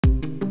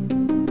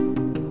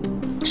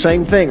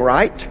Same thing,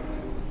 right?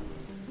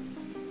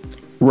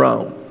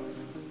 Wrong.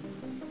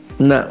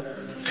 No.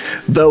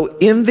 Though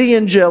envy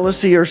and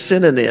jealousy are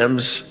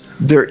synonyms,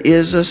 there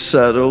is a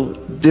subtle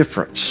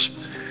difference.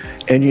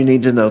 And you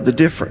need to know the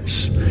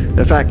difference.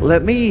 In fact,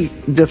 let me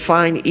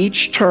define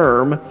each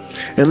term,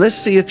 and let's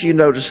see if you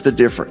notice the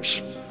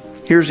difference.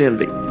 Here's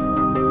envy.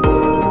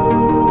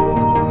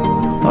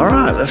 All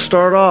right, let's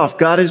start off.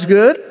 God is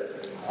good?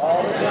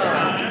 All the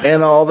time.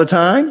 And all the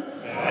time?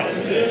 God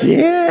is good.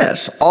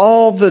 Yes,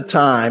 all the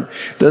time.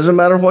 Doesn't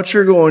matter what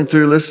you're going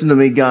through. Listen to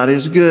me, God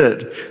is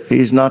good.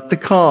 He's not the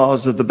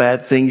cause of the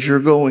bad things you're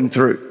going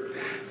through.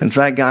 In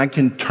fact, God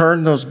can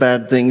turn those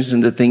bad things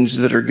into things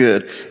that are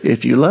good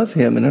if you love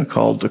Him and are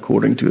called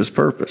according to His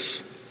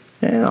purpose.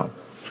 Yeah,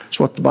 that's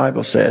what the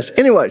Bible says.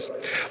 Anyways,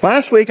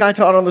 last week I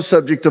taught on the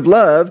subject of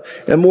love,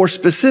 and more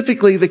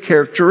specifically the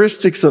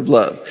characteristics of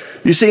love.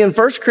 You see, in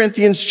 1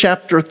 Corinthians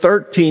chapter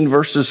 13,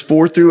 verses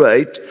 4 through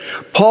 8,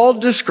 Paul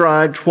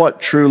described what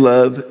true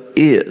love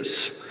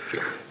is.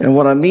 And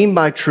what I mean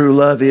by true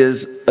love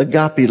is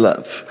agape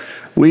love.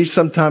 We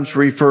sometimes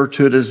refer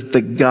to it as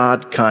the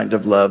God kind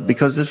of love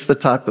because it's the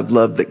type of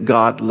love that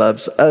God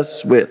loves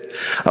us with.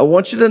 I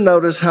want you to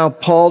notice how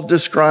Paul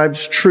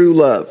describes true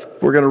love.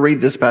 We're going to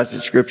read this passage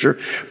of Scripture.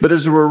 But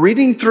as we're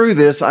reading through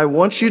this, I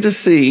want you to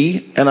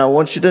see and I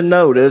want you to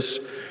notice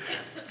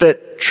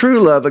that true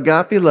love,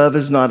 agape love,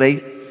 is not a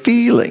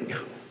feeling.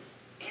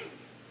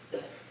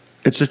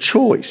 It's a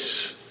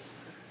choice.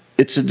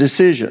 It's a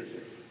decision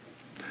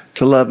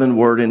to love in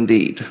word and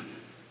deed.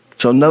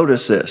 So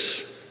notice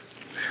this.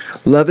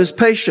 Love is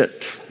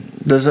patient.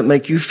 Doesn't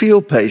make you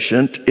feel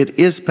patient. It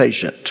is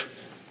patient.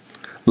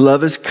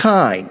 Love is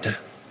kind.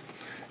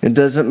 It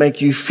doesn't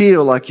make you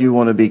feel like you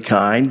want to be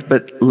kind,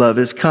 but love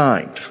is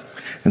kind.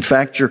 In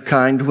fact, you're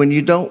kind when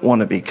you don't want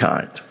to be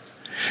kind.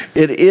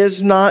 It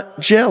is not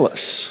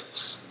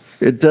jealous.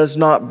 It does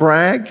not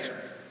brag.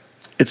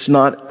 It's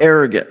not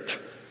arrogant.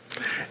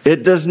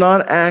 It does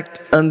not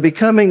act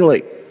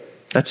unbecomingly.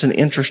 That's an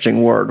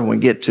interesting word. When we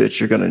get to it,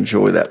 you're going to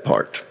enjoy that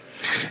part.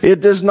 It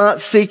does not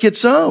seek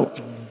its own.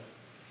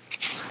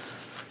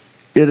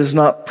 It is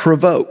not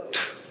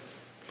provoked.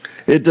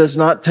 It does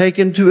not take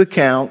into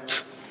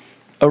account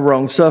a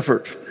wrong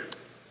suffered.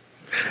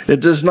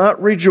 It does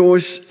not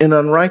rejoice in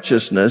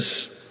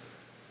unrighteousness,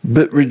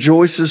 but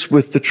rejoices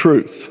with the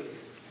truth.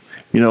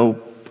 You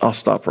know, I'll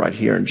stop right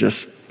here and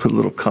just put a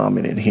little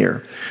comment in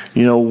here.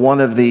 You know,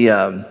 one of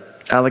the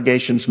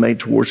allegations made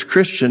towards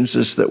Christians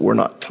is that we're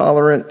not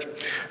tolerant,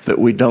 that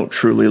we don't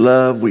truly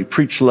love. We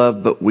preach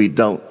love, but we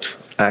don't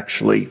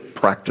actually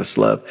practice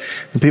love.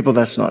 And people,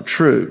 that's not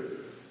true.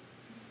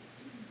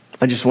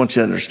 I just want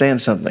you to understand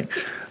something.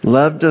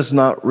 Love does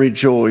not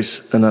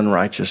rejoice in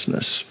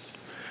unrighteousness.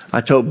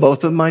 I told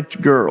both of my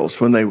girls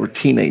when they were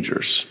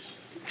teenagers,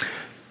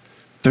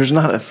 there's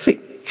not a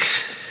thing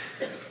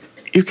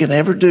you can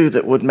ever do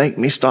that would make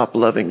me stop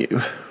loving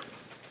you.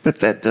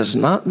 But that does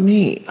not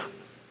mean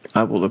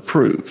I will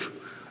approve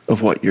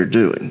of what you're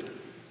doing.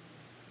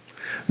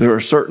 There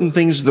are certain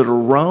things that are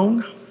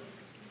wrong,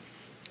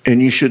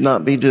 and you should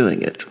not be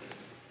doing it.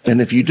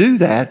 And if you do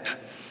that,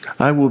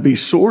 I will be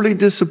sorely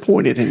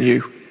disappointed in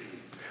you.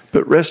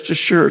 But rest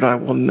assured, I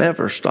will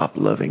never stop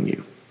loving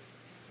you.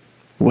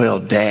 Well,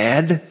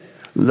 Dad,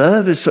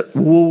 love is...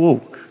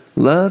 Whoa.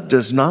 Love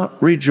does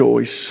not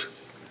rejoice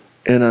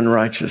in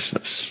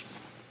unrighteousness.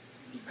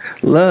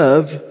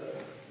 Love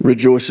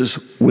rejoices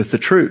with the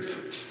truth.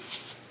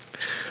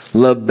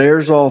 Love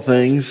bears all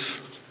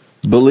things,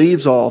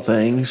 believes all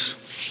things,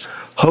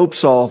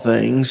 hopes all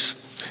things,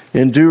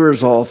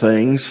 endures all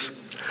things.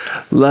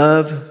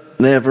 Love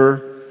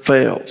never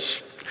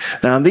fails.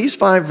 Now, in these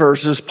 5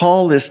 verses,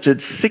 Paul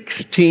listed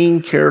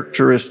 16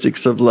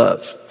 characteristics of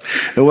love.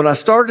 And when I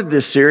started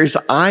this series,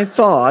 I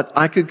thought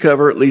I could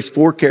cover at least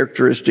 4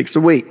 characteristics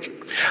a week.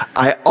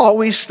 I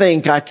always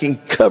think I can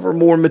cover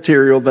more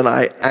material than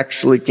I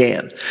actually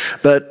can.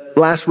 But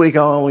last week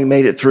I only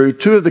made it through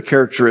 2 of the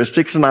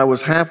characteristics, and I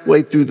was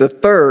halfway through the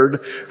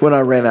 3rd when I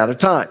ran out of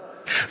time.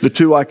 The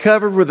 2 I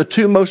covered were the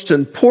 2 most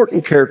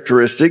important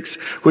characteristics,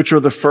 which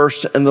are the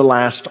first and the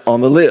last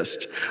on the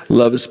list.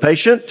 Love is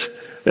patient,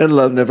 and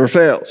love never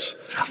fails.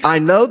 I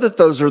know that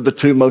those are the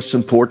 2 most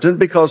important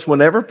because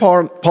whenever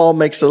Paul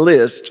makes a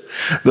list,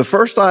 the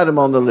first item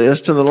on the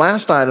list and the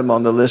last item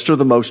on the list are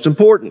the most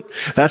important.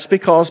 That's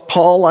because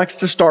Paul likes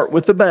to start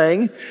with the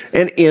bang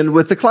and end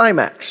with the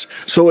climax.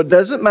 So it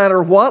doesn't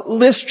matter what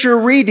list you're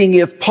reading.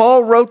 If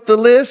Paul wrote the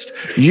list,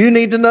 you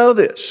need to know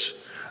this.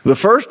 The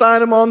first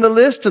item on the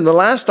list and the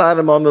last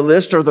item on the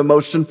list are the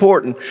most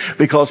important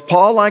because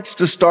Paul likes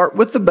to start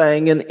with the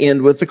bang and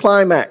end with the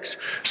climax.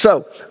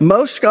 So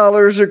most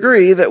scholars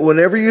agree that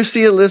whenever you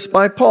see a list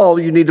by Paul,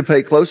 you need to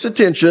pay close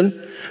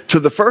attention to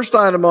the first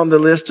item on the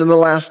list and the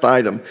last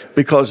item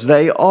because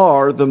they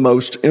are the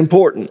most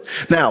important.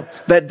 Now,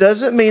 that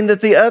doesn't mean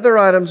that the other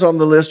items on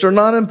the list are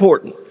not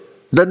important.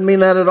 Doesn't mean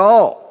that at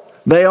all.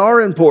 They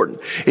are important.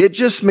 It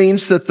just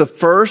means that the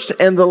first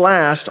and the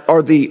last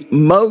are the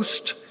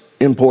most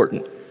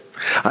important.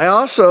 I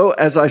also,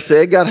 as I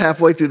said, got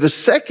halfway through the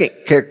second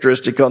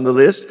characteristic on the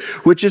list,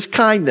 which is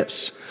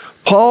kindness.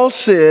 Paul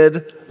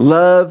said,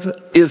 love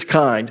is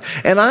kind.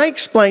 And I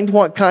explained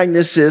what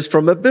kindness is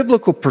from a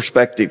biblical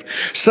perspective.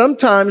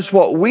 Sometimes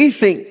what we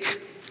think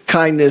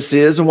kindness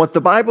is and what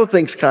the Bible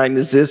thinks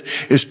kindness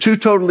is two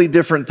totally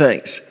different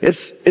things.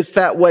 It's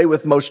that way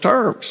with most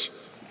terms.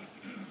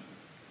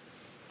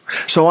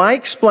 So I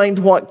explained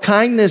what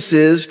kindness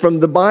is from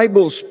the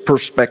Bible's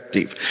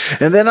perspective.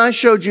 And then I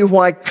showed you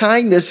why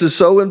kindness is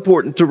so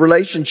important to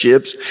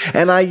relationships.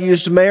 And I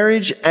used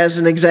marriage as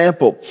an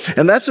example.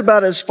 And that's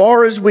about as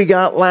far as we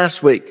got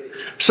last week.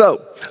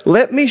 So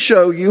let me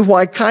show you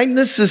why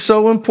kindness is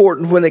so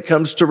important when it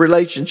comes to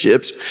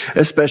relationships,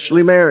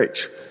 especially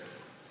marriage.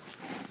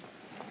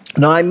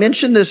 Now, I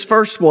mentioned this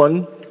first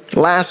one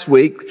last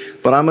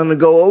week, but I'm going to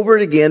go over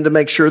it again to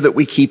make sure that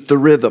we keep the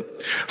rhythm.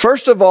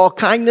 First of all,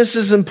 kindness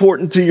is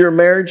important to your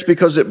marriage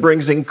because it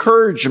brings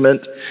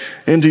encouragement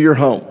into your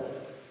home.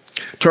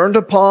 Turn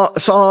to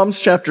Psalms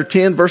chapter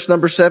 10, verse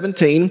number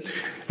 17,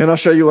 and I'll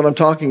show you what I'm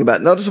talking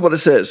about. Notice what it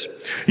says.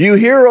 You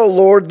hear, O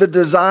Lord, the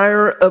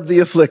desire of the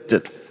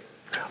afflicted.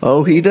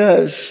 Oh, He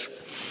does.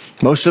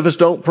 Most of us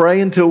don't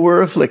pray until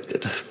we're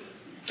afflicted.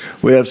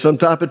 We have some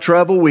type of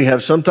trouble, we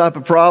have some type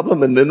of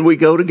problem, and then we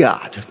go to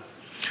God.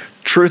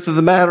 Truth of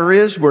the matter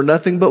is, we're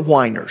nothing but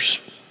whiners.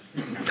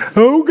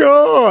 Oh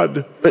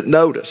God! But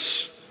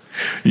notice,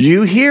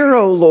 you hear,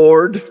 O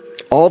Lord,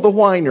 all the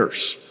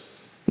whiners.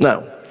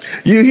 No.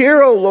 You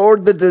hear, O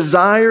Lord, the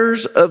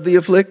desires of the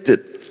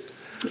afflicted.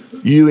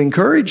 You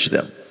encourage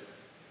them,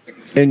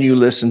 and you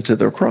listen to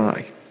their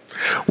cry.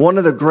 One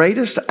of the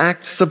greatest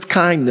acts of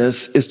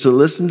kindness is to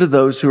listen to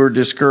those who are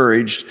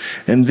discouraged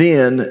and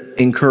then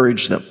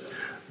encourage them.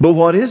 But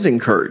what is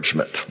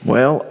encouragement?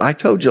 Well, I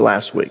told you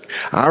last week,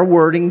 our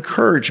word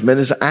encouragement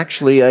is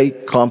actually a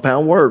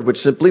compound word, which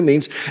simply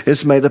means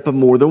it's made up of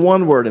more than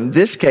one word. In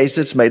this case,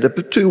 it's made up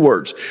of two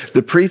words.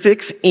 The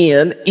prefix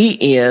in,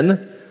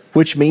 en,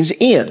 which means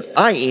in,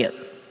 I-N.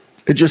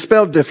 It's just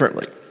spelled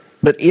differently,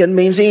 but in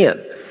means in.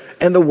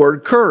 And the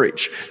word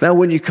courage. Now,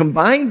 when you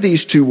combine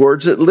these two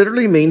words, it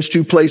literally means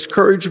to place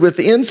courage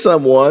within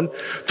someone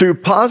through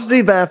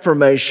positive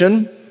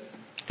affirmation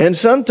and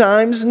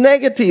sometimes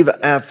negative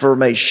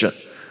affirmation.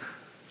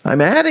 I'm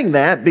adding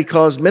that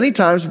because many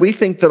times we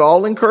think that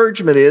all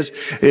encouragement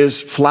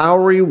is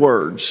flowery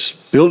words,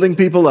 building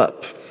people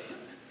up.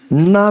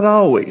 Not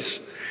always.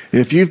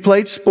 If you've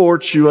played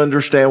sports, you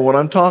understand what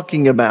I'm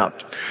talking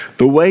about.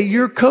 The way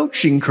your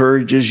coach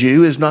encourages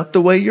you is not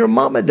the way your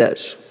mama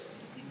does.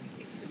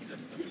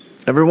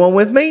 Everyone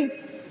with me?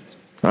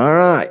 All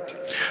right.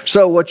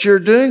 So what you're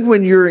doing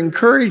when you're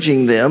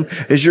encouraging them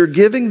is you're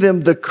giving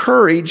them the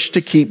courage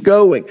to keep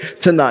going,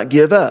 to not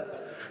give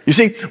up. You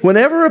see,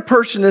 whenever a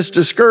person is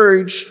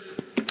discouraged,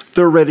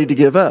 they're ready to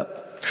give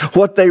up.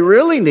 What they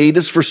really need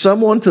is for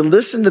someone to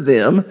listen to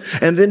them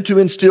and then to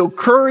instill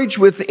courage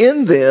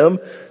within them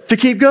to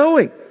keep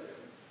going.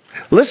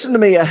 Listen to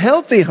me, a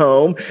healthy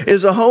home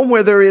is a home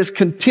where there is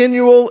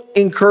continual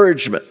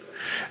encouragement.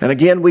 And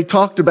again, we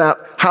talked about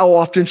how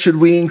often should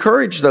we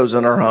encourage those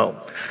in our home.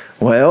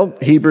 Well,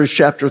 Hebrews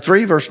chapter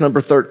 3, verse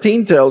number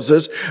 13 tells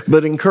us,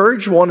 but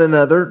encourage one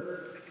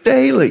another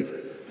daily,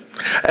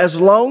 as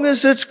long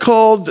as it's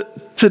called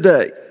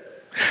today,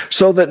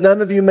 so that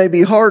none of you may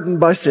be hardened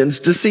by sin's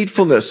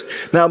deceitfulness.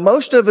 Now,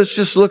 most of us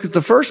just look at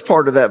the first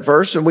part of that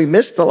verse and we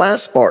miss the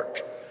last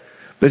part.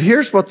 But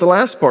here's what the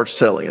last part's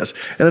telling us,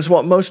 and it's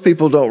what most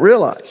people don't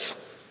realize.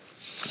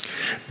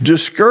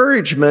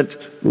 Discouragement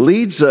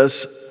leads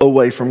us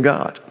away from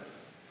God.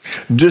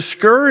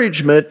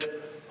 Discouragement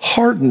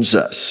hardens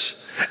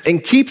us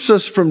and keeps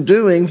us from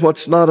doing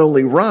what's not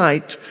only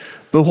right,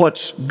 but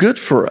what's good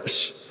for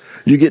us.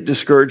 You get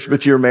discouraged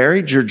with your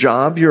marriage, your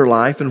job, your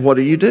life, and what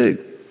do?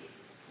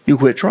 You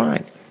quit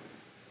trying.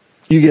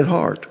 You get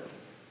hard.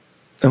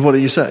 And what do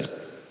you say?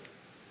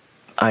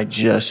 I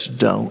just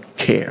don't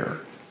care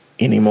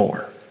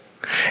anymore.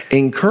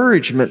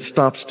 Encouragement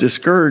stops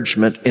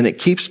discouragement and it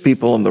keeps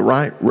people on the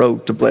right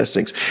road to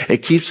blessings. It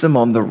keeps them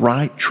on the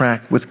right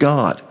track with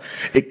God.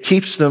 It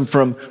keeps them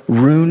from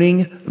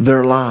ruining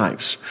their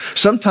lives.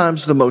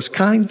 Sometimes the most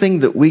kind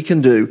thing that we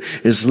can do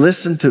is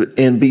listen to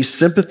and be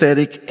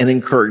sympathetic and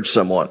encourage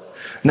someone.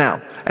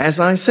 Now, as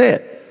I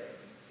said,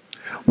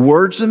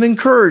 words of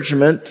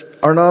encouragement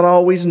are not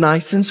always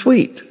nice and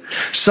sweet.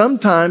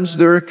 Sometimes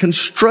they're a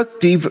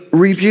constructive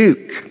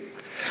rebuke.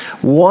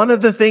 One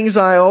of the things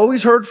I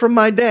always heard from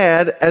my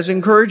dad as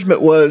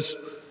encouragement was,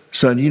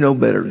 son, you know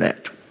better than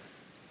that.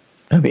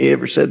 Have you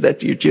ever said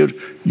that to your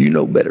children? You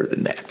know better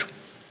than that.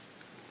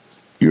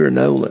 You're a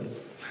Nolan.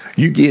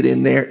 You get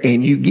in there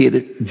and you get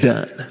it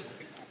done.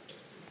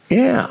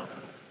 Yeah.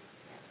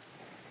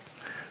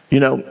 You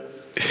know,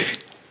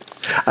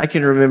 I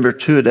can remember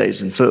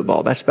two-a-days in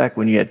football. That's back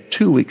when you had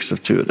 2 weeks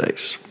of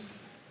two-a-days.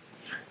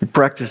 You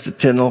practiced at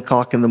 10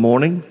 o'clock in the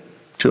morning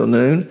till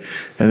noon,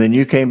 and then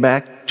you came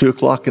back 2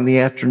 o'clock in the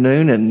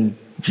afternoon, and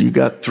you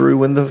got through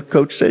when the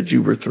coach said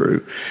you were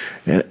through.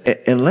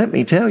 And let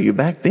me tell you,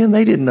 back then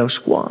they didn't know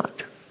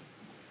squat.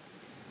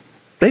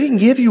 They didn't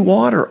give you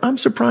water. I'm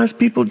surprised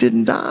people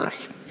didn't die.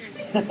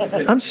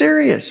 I'm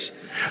serious.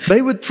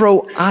 They would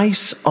throw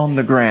ice on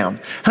the ground.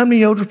 How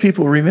many older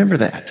people remember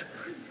that?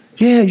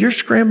 Yeah, you're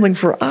scrambling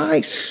for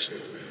ice.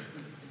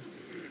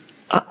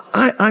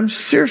 I'm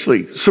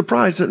seriously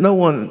surprised that no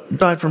one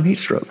died from heat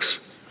strokes.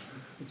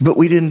 But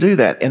we didn't do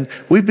that. And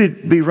we'd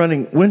be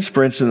running wind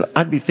sprints, and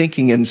I'd be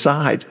thinking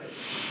inside,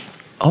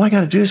 all I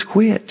got to do is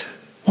quit.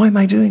 Why am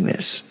I doing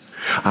this?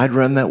 I'd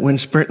run that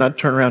wind sprint, and I'd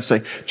turn around and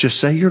say, just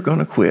say you're going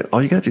to quit.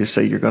 All you got to do is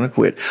say you're going to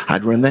quit.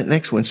 I'd run that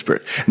next wind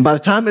sprint. And by the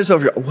time it's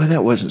over, well,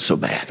 that wasn't so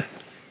bad.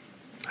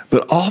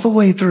 But all the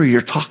way through,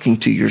 you're talking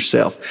to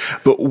yourself.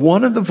 But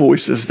one of the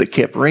voices that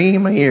kept ringing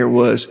in my ear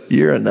was,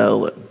 you're a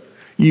Nolan.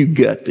 You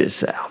gut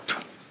this out.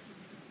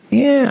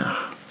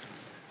 Yeah.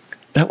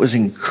 That was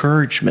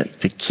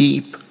encouragement to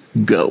keep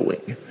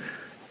going.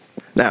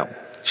 Now,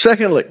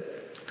 secondly,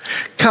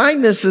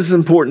 kindness is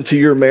important to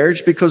your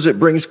marriage because it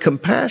brings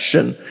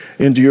compassion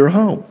into your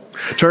home.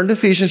 Turn to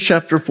Ephesians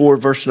chapter 4,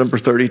 verse number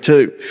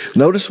 32.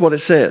 Notice what it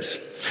says.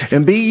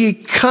 And be ye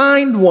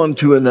kind one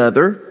to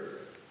another,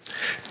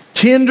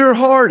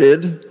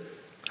 tender-hearted,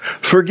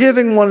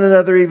 forgiving one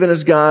another, even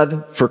as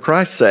God, for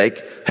Christ's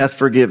sake, hath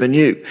forgiven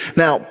you.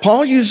 Now,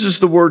 Paul uses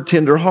the word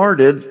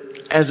tender-hearted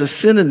as a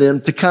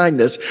synonym to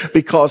kindness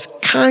because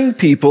kind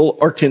people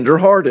are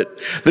tender-hearted.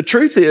 The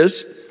truth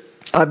is,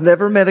 I've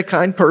never met a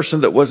kind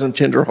person that wasn't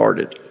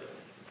tender-hearted.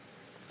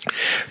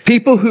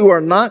 People who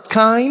are not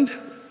kind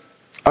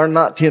are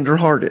not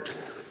tender-hearted.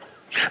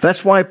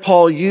 That's why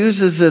Paul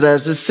uses it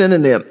as a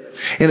synonym.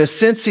 In a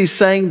sense, he's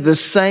saying the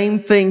same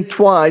thing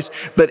twice,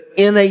 but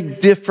in a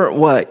different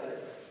way.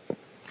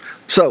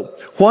 So,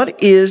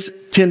 what is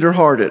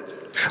tender-hearted?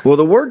 Well,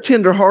 the word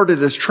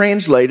tender-hearted is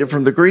translated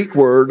from the Greek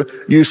word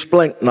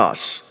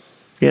eusplanknos.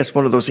 Yes,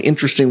 one of those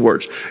interesting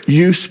words.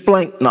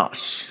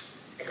 Eusplanknos.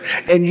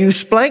 And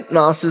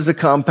eusplanknos is a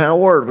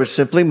compound word, which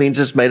simply means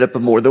it's made up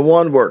of more than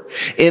one word.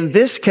 In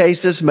this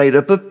case, it's made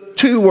up of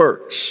two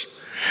words.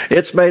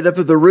 It's made up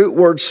of the root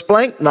word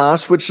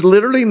splanknos, which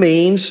literally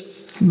means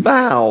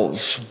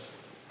bowels.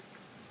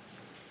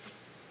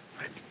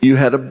 You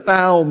had a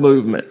bowel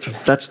movement.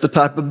 That's the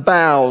type of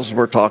bowels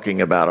we're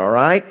talking about, all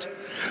right?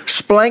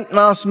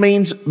 Splanknos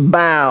means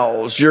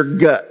bowels, your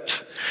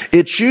gut.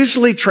 It's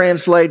usually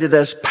translated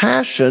as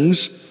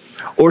passions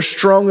or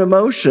strong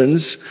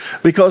emotions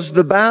because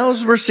the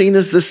bowels were seen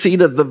as the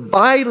seat of the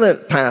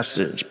violent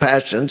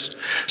passions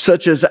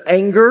such as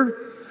anger,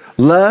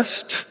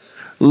 lust,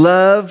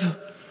 love,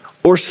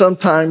 or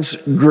sometimes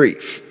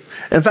grief.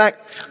 In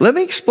fact, let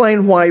me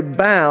explain why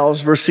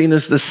bowels were seen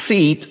as the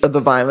seat of the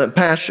violent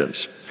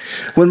passions.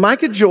 When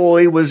Micah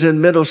Joy was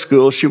in middle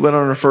school, she went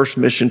on her first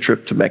mission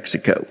trip to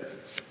Mexico.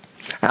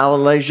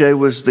 Alan Leger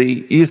was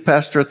the youth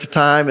pastor at the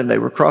time, and they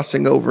were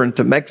crossing over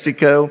into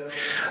Mexico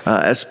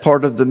as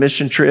part of the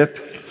mission trip.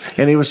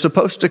 And he was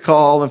supposed to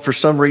call, and for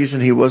some reason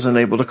he wasn't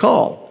able to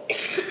call.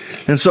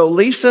 And so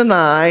Lisa and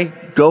I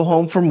go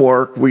home from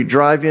work. We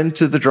drive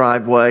into the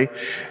driveway.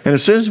 And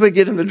as soon as we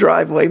get in the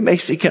driveway,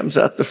 Macy comes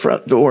out the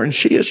front door, and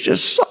she is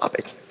just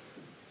sobbing.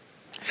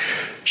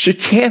 She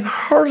can't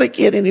hardly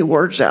get any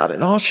words out,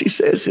 and all she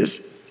says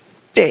is,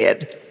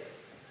 Dad.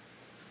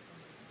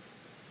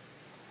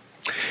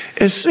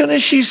 As soon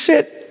as she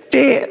said,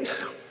 Dad,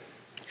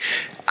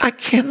 I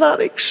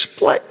cannot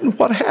explain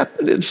what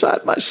happened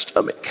inside my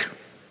stomach.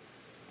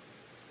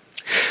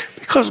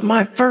 Because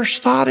my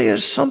first thought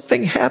is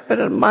something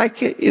happened and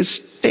Micah is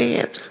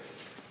dead.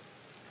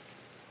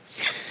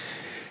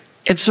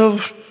 And so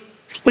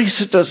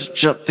Lisa doesn't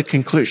jump to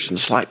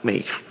conclusions like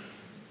me.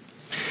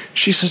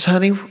 She says,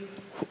 honey,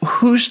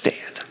 who's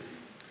dead?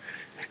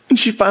 And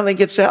she finally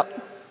gets out,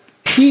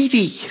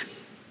 Petey.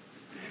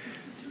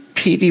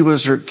 Petey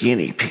was her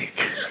guinea pig.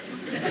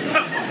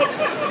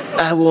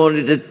 I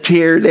wanted to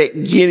tear that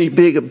guinea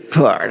pig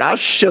apart. I'll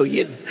show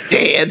you,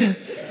 Dad.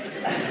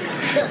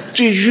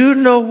 Do you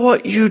know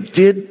what you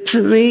did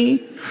to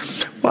me?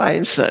 Well, I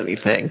didn't say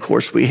anything. Of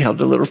course, we held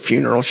a little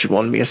funeral. She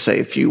wanted me to say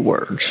a few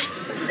words.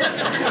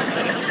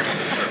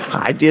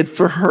 I did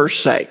for her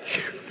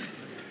sake.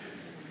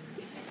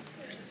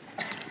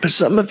 But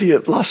some of you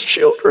have lost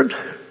children,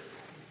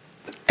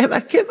 and I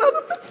cannot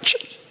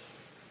imagine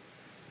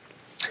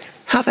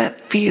how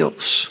that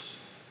feels.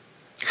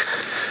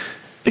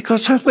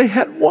 Because I only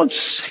had 1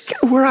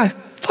 second where I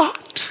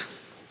thought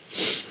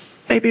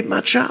maybe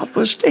my child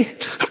was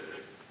dead.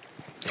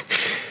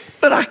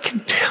 But I can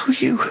tell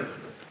you,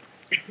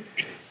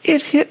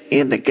 it hit me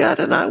in the gut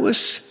and I was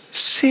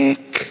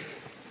sick.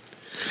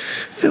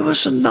 There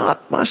was a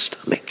knot in my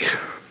stomach.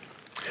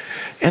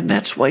 And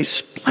that's why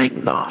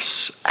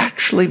splanknos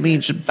actually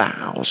means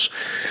bowels.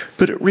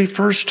 But it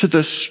refers to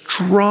the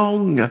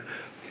strong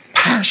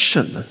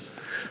passion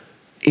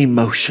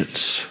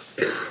emotions.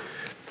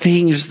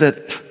 Things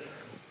that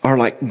are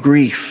like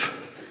grief,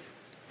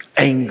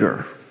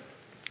 anger,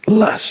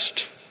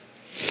 lust.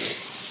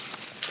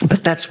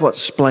 But that's what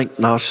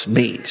splanknos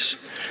means.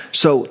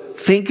 So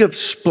think of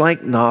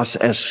splanknos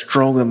as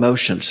strong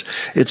emotions.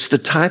 It's the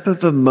type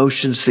of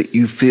emotions that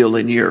you feel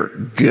in your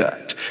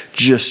gut.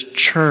 just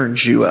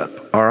churns you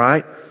up, all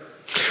right?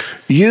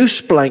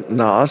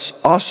 Eusplanknos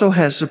also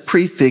has a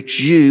prefix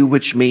eu,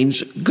 which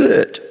means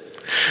good.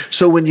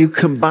 So when you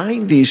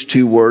combine these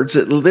two words,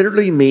 it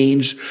literally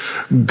means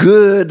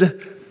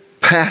good,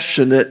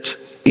 passionate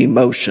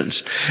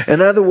emotions.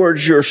 In other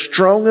words, your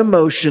strong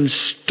emotion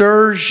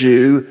stirs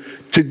you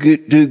to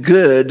do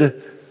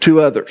good to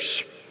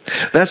others.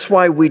 That's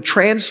why we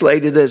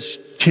translate it as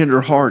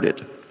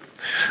tenderhearted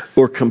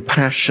or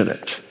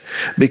compassionate,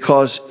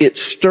 because it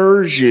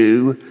stirs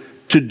you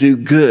to do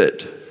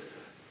good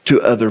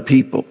to other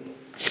people.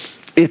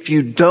 If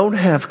you don't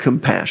have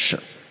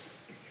compassion,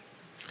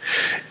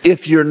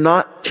 if you're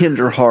not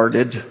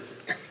tenderhearted,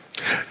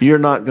 you're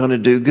not going to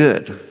do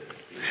good.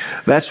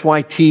 That's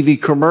why TV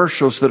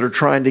commercials that are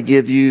trying to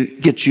get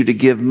you to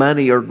give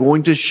money are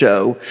going to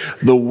show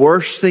the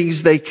worst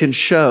things they can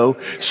show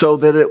so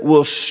that it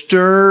will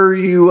stir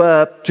you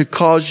up to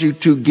cause you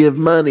to give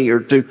money or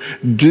to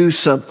do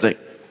something.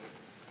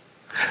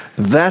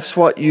 That's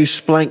what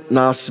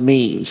eusplanknos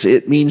means.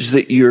 It means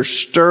that you're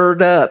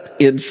stirred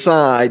up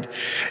inside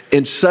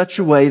in such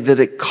a way that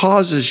it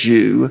causes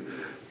you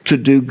to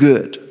do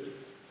good.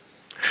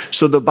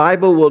 So the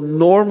Bible will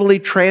normally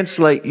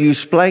translate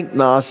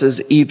eusplanknos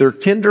as either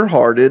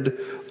tenderhearted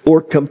or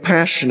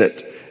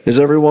compassionate. Is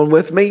everyone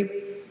with me?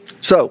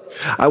 So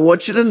I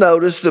want you to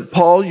notice that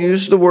Paul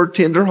used the word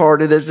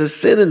tenderhearted as a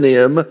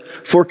synonym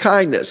for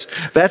kindness.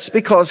 That's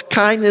because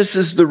kindness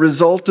is the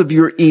result of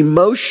your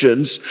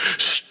emotions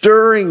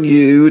stirring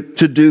you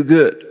to do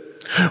good.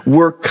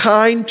 We're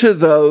kind to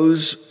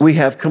those we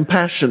have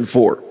compassion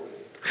for.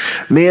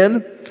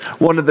 Men,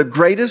 one of the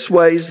greatest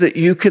ways that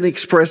you can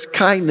express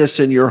kindness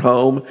in your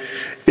home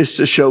is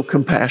to show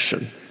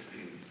compassion.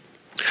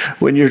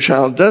 When your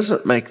child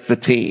doesn't make the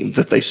team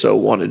that they so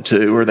wanted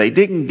to, or they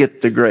didn't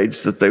get the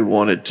grades that they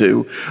wanted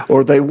to,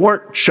 or they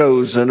weren't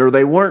chosen, or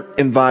they weren't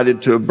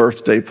invited to a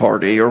birthday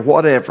party, or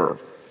whatever.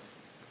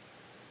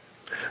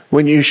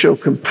 When you show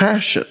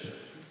compassion,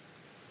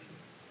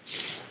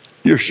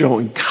 you're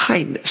showing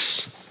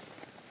kindness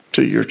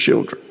to your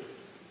children.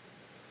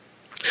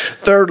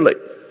 Thirdly,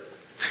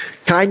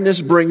 kindness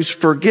brings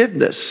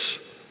forgiveness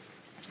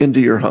into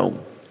your home.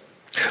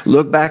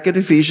 Look back at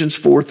Ephesians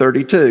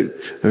 4:32,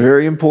 a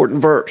very important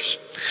verse.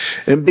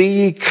 And be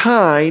ye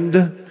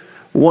kind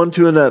one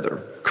to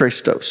another,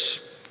 Christos.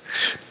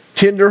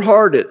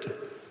 Tenderhearted,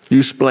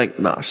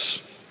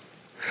 eusplanknos.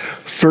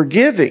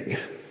 Forgiving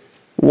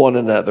one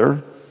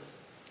another,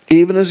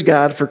 even as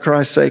God for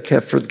Christ's sake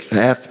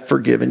hath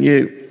forgiven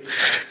you.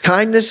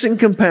 Kindness and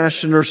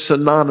compassion are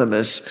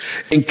synonymous,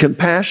 and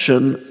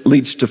compassion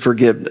leads to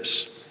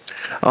forgiveness.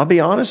 I'll be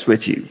honest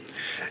with you.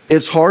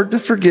 It's hard to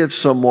forgive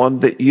someone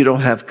that you don't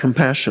have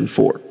compassion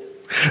for.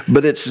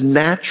 But it's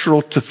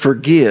natural to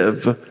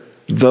forgive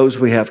those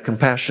we have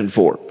compassion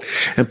for.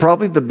 And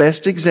probably the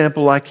best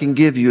example I can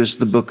give you is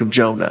the book of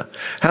Jonah.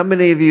 How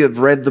many of you have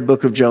read the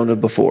book of Jonah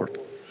before?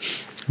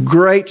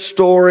 Great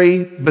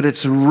story, but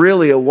it's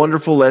really a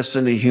wonderful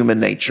lesson in human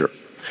nature.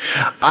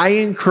 I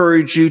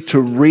encourage you to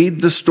read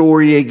the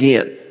story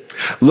again.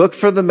 Look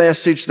for the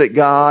message that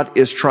God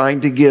is trying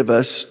to give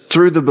us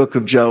through the book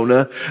of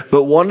Jonah.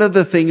 But one of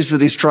the things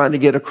that he's trying to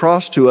get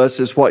across to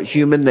us is what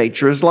human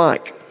nature is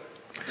like.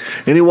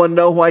 Anyone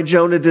know why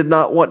Jonah did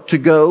not want to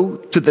go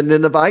to the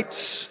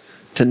Ninevites,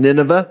 to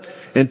Nineveh,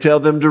 and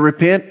tell them to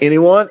repent?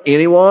 Anyone?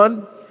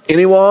 Anyone?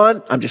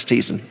 Anyone? I'm just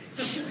teasing.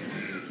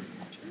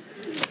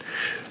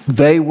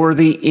 They were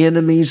the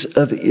enemies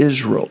of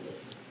Israel.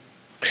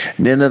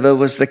 Nineveh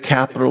was the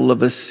capital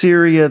of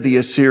Assyria. The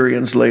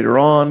Assyrians later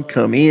on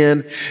come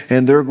in,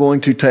 and they're going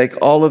to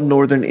take all of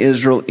northern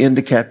Israel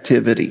into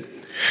captivity.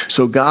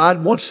 So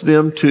God wants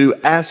them to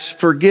ask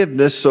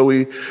forgiveness,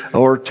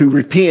 or to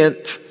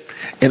repent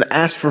and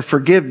ask for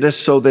forgiveness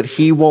so that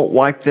He won't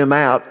wipe them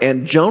out.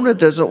 And Jonah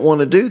doesn't want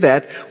to do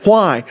that.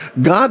 Why?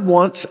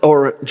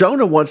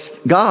 Jonah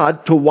wants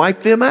God to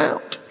wipe them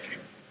out.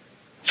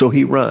 So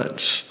he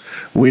runs.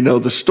 We know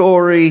the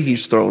story.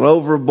 He's thrown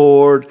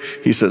overboard.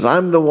 He says,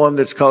 I'm the one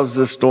that's caused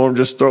this storm.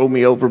 Just throw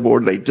me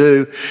overboard. They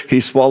do.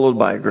 He's swallowed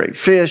by a great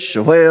fish,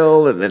 a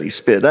whale, and then he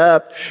spit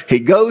up. He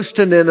goes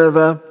to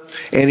Nineveh,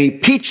 and he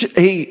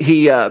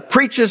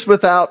preaches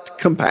without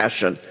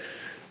compassion.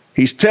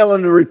 He's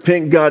telling them to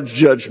repent. God's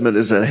judgment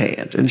is at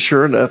hand. And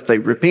sure enough, they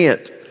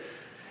repent.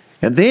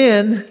 And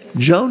then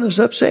Jonah's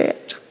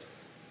upset.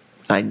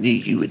 I knew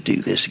you would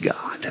do this,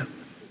 God.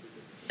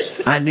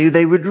 I knew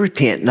they would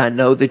repent, and I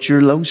know that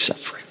you're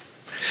long-suffering.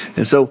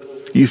 And so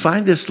you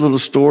find this little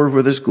store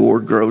where this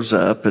gourd grows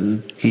up,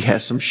 and he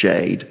has some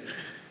shade.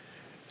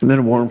 And then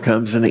a worm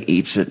comes and he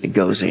eats it, and it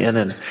goes in,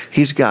 and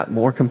he's got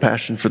more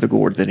compassion for the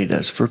gourd than he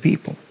does for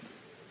people.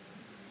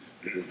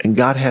 And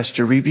God has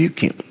to rebuke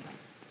him.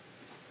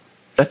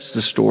 That's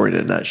the story in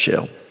a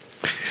nutshell.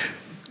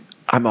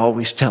 I'm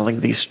always telling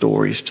these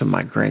stories to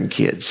my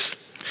grandkids.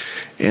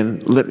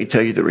 And let me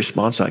tell you the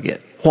response I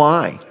get.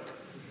 Why?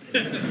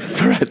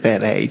 They're at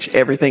that age.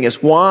 Everything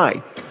is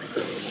why.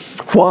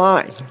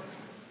 Why?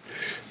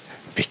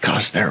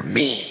 Because they're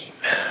mean.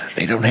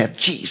 They don't have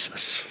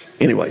Jesus.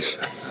 Anyways.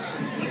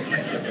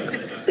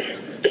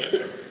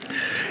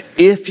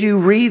 If you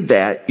read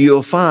that,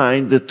 you'll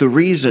find that the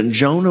reason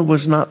Jonah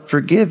was not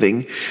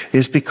forgiving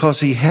is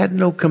because he had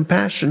no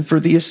compassion for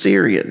the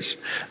Assyrians,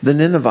 the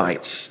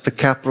Ninevites, the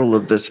capital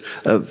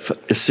of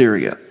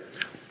Assyria.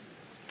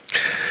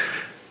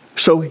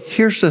 So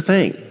here's the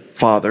thing,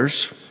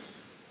 fathers,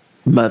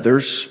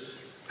 mothers,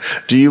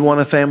 do you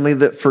want a family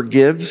that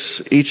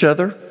forgives each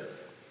other?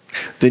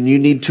 Then you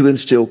need to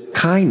instill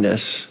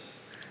kindness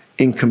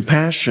and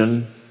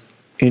compassion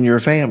in your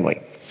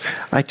family.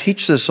 I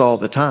teach this all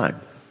the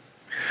time.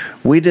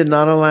 We did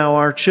not allow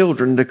our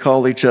children to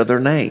call each other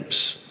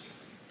names.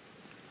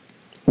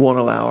 Won't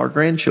allow our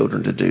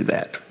grandchildren to do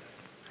that.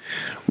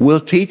 We'll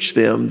teach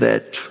them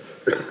that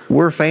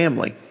we're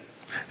family,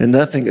 and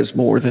nothing is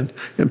more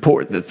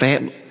important than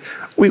family.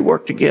 We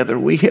work together,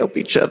 we help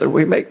each other,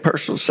 we make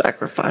personal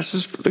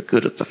sacrifices for the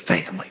good of the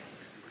family.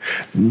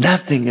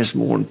 Nothing is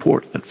more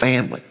important than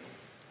family.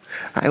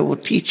 I will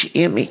teach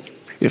Emmy,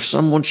 if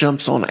someone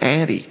jumps on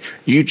Addie,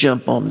 you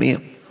jump on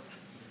them.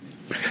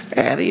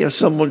 Addie, if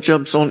someone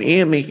jumps on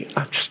Emmy,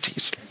 I'm just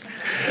teasing.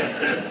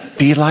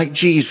 Be like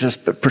Jesus,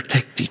 but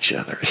protect each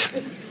other.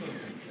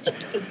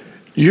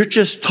 You're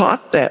just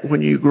taught that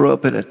when you grow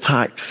up in a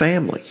tight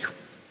family.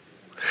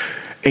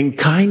 And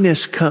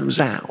kindness comes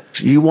out.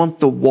 You want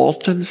the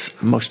Waltons?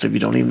 Most of you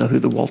don't even know who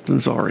the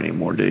Waltons are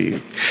anymore, do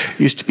you?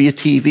 Used to be a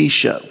TV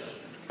show,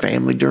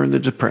 family during the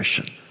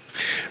Depression.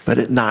 But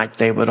at night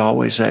they would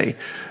always say,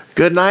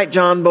 "Good night,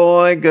 John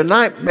Boy. Good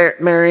night,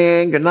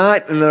 Marianne. Good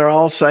night." And they're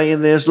all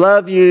saying this,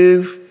 "Love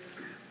you."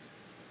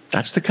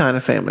 That's the kind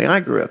of family I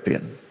grew up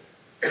in.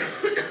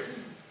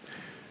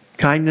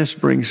 Kindness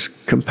brings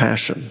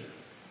compassion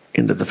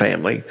into the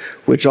family,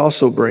 which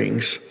also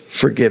brings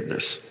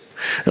forgiveness.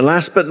 And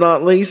last but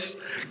not least,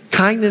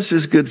 kindness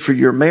is good for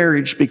your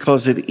marriage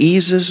because it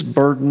eases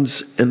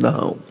burdens in the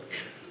home.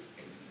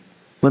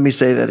 Let me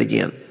say that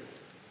again.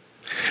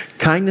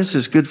 Kindness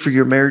is good for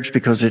your marriage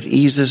because it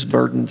eases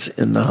burdens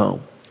in the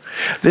home.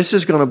 This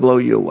is going to blow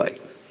you away.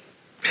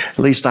 At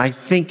least I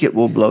think it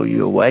will blow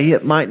you away.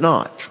 It might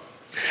not.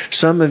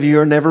 Some of you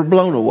are never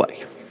blown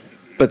away,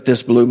 but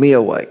this blew me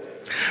away.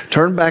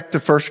 Turn back to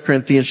 1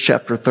 Corinthians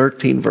chapter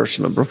 13, verse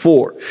number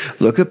 4.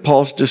 Look at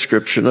Paul's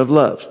description of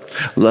love.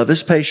 Love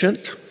is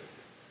patient.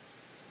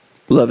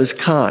 Love is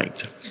kind.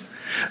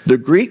 The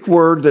Greek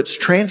word that's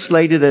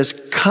translated as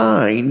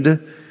kind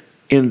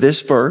in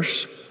this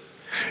verse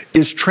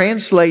is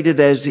translated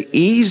as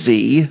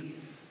easy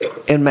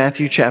in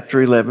Matthew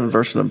chapter 11,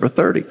 verse number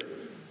 30.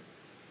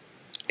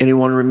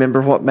 Anyone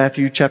remember what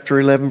Matthew chapter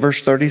 11,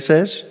 verse 30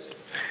 says?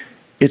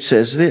 It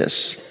says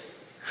this,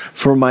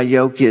 "For my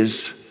yoke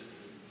is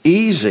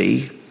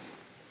easy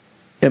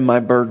and my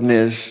burden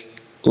is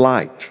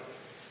light."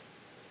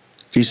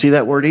 Do you see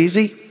that word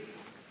easy?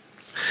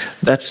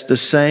 That's the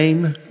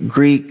same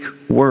Greek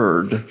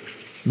word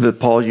that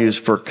Paul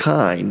used for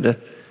kind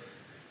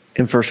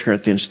in 1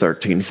 Corinthians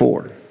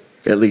 13:4.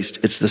 At least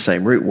it's the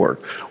same root word.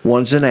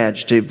 One's an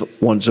adjective,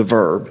 one's a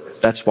verb.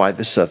 That's why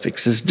the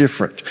suffix is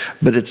different.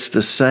 But it's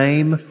the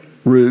same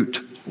root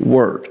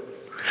word.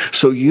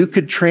 So you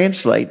could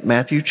translate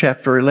Matthew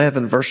chapter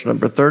 11, verse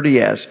number 30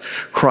 as,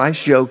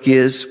 Christ's yoke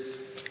is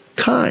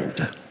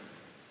kind.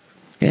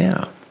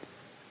 Yeah.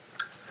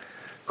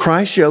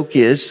 Christ's yoke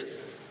is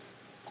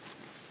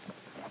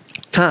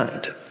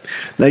kind.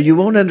 Now you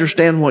won't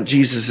understand what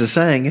Jesus is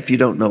saying if you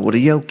don't know what a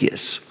yoke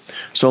is.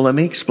 So let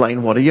me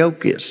explain what a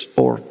yoke is,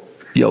 or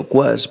yoke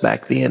was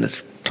back then.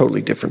 It's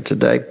totally different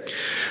today.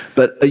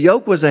 But a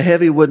yoke was a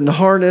heavy wooden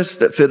harness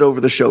that fit over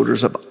the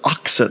shoulders of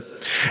oxen.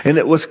 And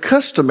it was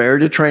customary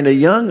to train a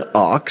young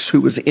ox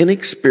who was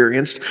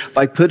inexperienced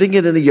by putting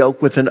it in a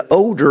yoke with an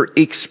older,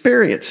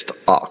 experienced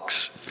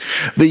ox.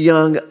 The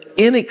young,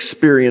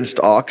 inexperienced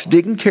ox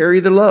didn't carry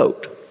the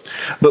load,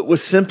 but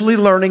was simply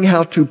learning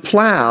how to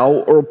plow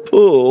or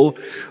pull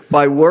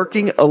by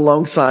working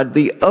alongside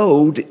the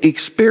old,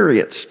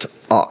 experienced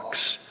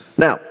ox.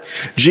 Now,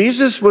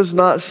 Jesus was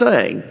not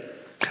saying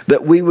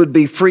that we would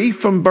be free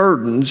from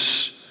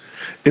burdens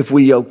if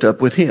we yoked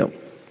up with him.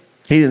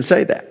 He didn't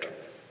say that.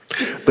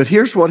 But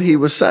here's what he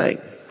was saying.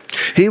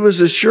 He was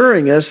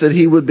assuring us that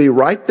he would be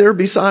right there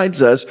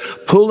besides us,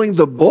 pulling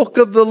the bulk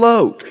of the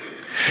load.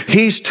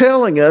 He's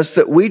telling us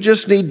that we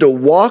just need to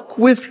walk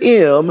with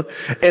him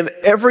and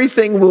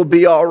everything will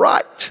be all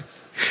right.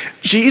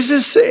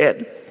 Jesus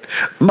said,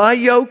 "My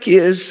yoke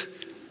is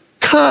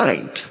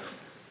kind,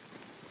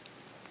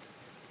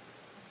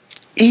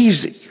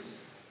 easy."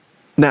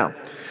 Now,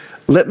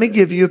 let me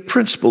give you a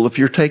principle. If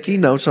you're taking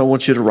notes, I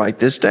want you to write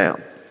this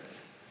down.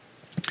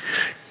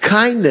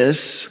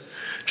 Kindness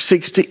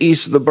seeks to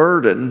ease the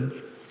burden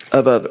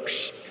of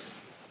others.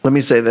 Let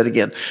me say that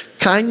again.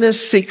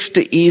 Kindness seeks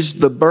to ease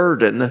the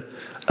burden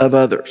of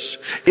others.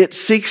 It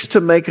seeks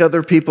to make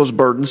other people's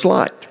burdens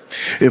light.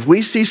 If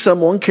we see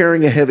someone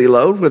carrying a heavy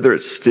load, whether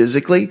it's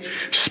physically,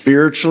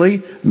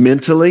 spiritually,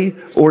 mentally,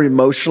 or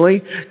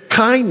emotionally,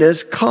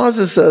 kindness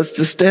causes us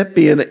to step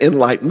in and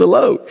lighten the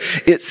load.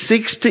 It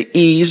seeks to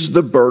ease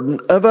the burden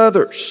of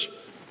others.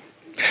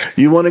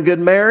 You want a good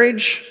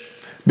marriage?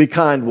 Be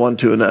kind one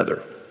to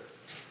another.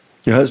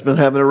 Your husband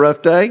having a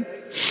rough day?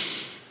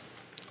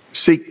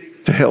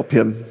 Seek to help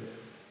him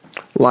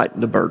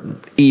lighten the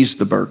burden, ease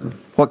the burden.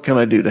 What can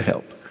I do to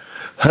help?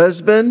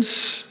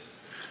 Husbands,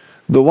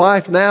 the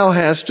wife now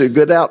has to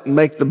get out and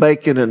make the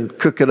bacon and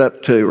cook it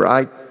up too,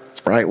 right?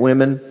 Right,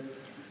 women?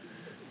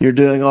 You're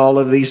doing all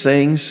of these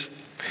things.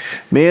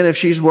 Men, if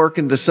she's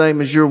working the same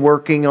as you're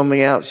working on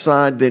the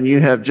outside, then you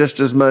have just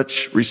as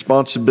much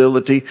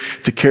responsibility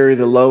to carry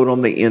the load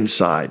on the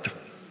inside.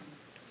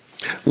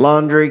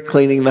 Laundry,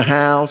 cleaning the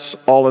house,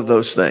 all of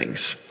those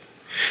things.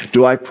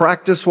 Do I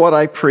practice what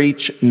I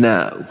preach?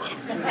 No.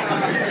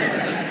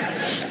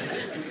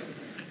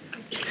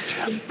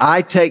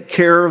 I take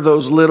care of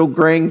those little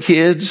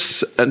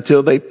grandkids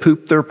until they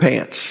poop their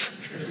pants.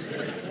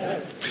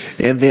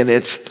 And then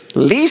it's,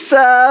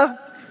 Lisa!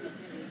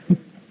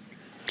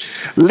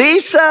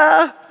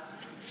 Lisa!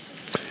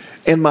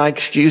 And my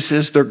excuse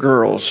is they're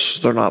girls,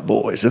 they're not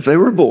boys. If they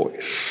were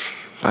boys,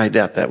 I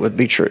doubt that would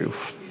be true.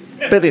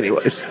 But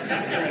anyways.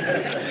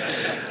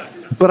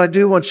 But I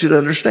do want you to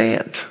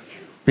understand.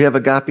 You have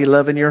agape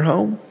love in your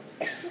home,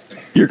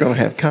 you're going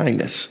to have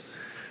kindness.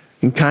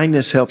 And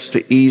kindness helps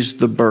to ease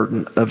the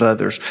burden of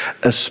others,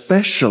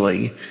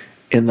 especially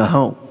in the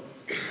home.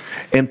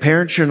 And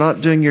parents, you're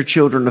not doing your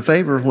children a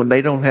favor when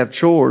they don't have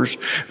chores,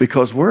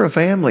 because we're a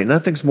family.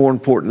 Nothing's more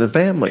important than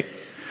family.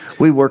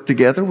 We work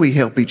together, we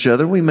help each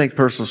other, we make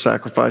personal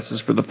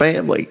sacrifices for the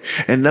family.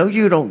 And no,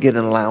 you don't get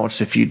an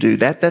allowance if you do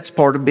that. That's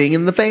part of being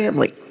in the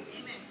family.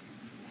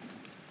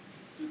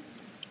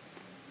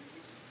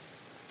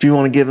 If you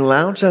want to give an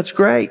allowance, that's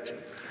great.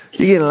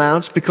 You get an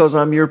allowance because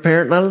I'm your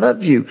parent and I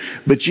love you.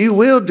 But you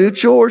will do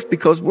chores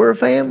because we're a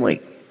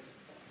family.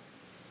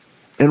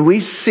 And we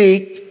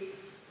seek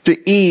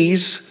to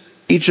ease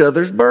each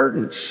other's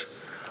burdens.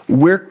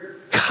 We're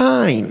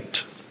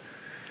kind.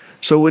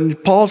 So when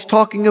Paul's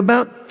talking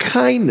about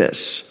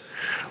kindness,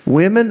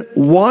 women,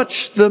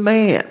 watch the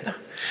man.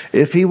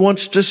 If he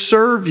wants to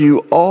serve you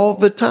all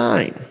the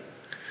time,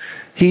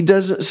 he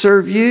doesn't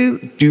serve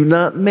you, do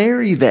not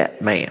marry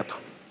that man.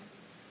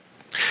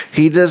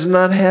 He does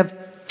not have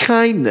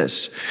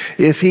kindness.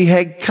 If he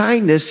had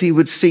kindness, he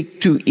would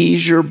seek to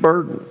ease your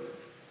burden.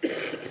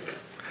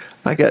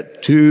 I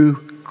got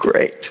 2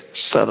 great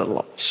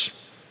son-in-laws.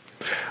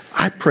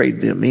 I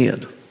prayed them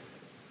in.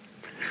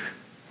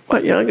 My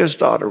youngest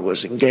daughter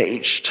was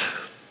engaged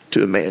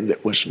to a man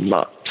that was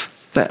not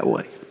that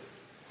way.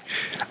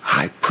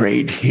 I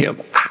prayed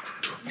him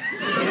out.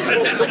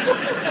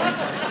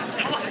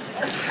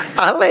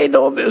 I laid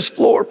on this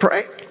floor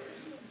praying.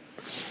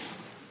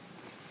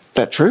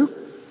 That true?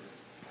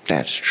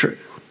 That's true.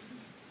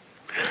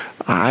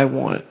 I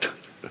wanted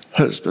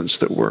husbands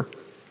that were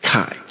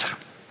kind.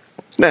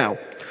 Now,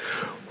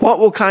 what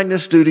will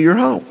kindness do to your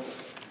home?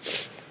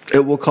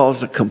 It will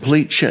cause a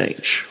complete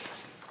change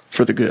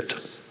for the good.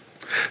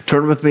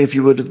 Turn with me, if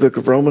you would, to the book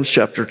of Romans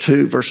chapter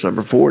 2, verse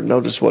number 4.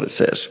 Notice what it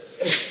says.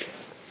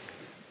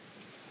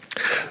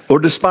 Or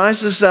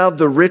despisest thou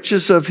the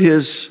riches of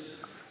his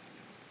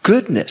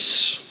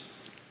goodness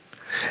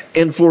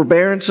in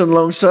forbearance and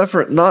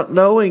long-suffering, not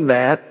knowing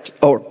that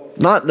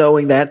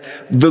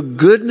the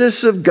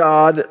goodness of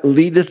God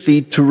leadeth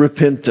thee to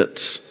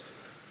repentance.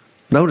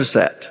 Notice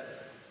that.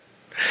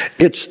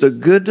 It's the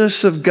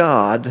goodness of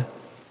God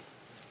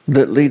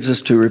that leads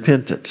us to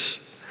repentance.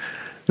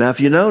 Now, if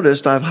you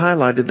noticed, I've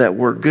highlighted that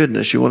word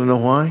goodness. You want to know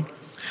why?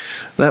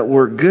 That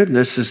word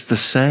goodness is the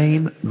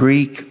same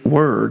Greek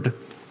word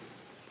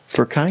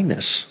for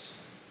kindness.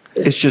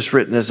 It's just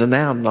written as a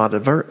noun, not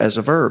as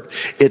a verb.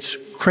 It's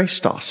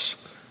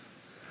Christos.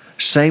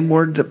 Same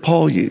word that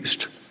Paul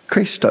used.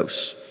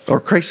 Christos or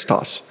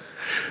Christos.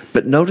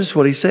 But notice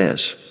what he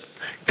says.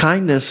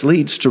 Kindness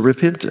leads to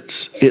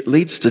repentance. It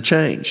leads to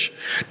change.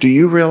 Do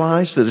you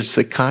realize that it's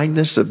the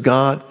kindness of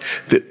God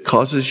that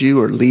causes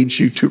you or leads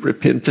you to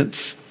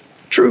repentance?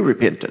 True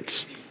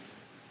repentance.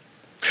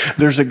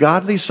 There's a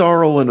godly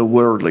sorrow and a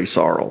worldly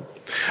sorrow.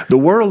 The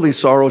worldly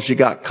sorrow is you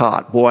got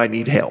caught. Boy, I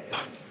need help.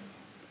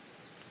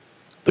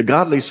 The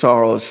godly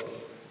sorrow is,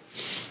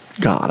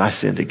 God, I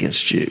sinned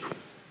against you.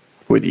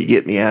 Whether you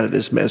get me out of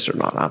this mess or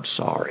not, I'm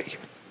sorry.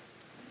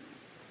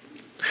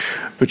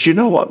 But you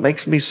know what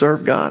makes me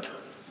serve God?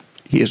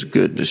 His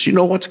goodness. You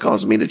know what's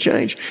caused me to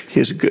change?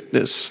 His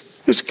goodness,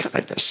 His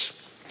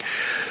kindness.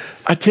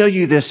 I tell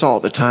you this all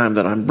the time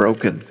that I'm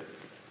broken.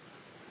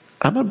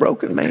 I'm a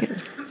broken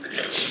man.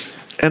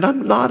 And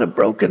I'm not a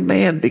broken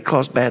man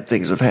because bad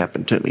things have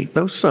happened to me,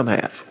 though some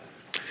have.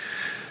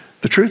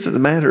 The truth of the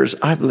matter is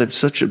I've lived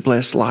such a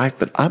blessed life,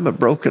 but I'm a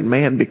broken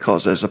man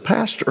because as a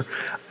pastor,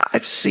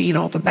 I've seen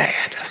all the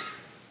bad.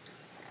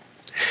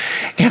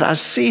 And I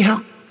see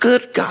how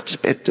good God's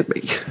been to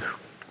me.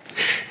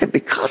 And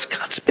because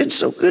God's been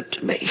so good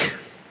to me,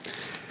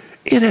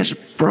 it has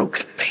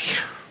broken me.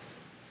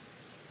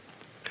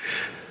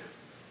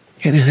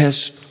 And it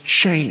has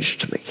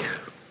changed me.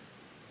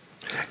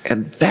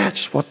 And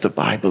that's what the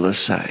Bible is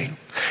saying.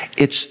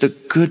 It's the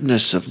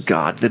goodness of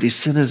God that He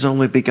sent His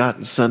only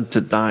begotten Son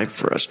to die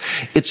for us.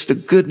 It's the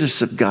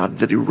goodness of God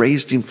that He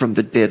raised Him from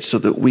the dead so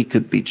that we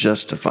could be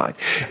justified.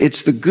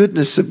 It's the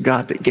goodness of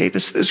God that gave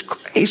us this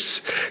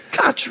grace.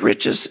 God's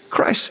riches,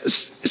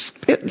 Christ's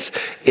penance.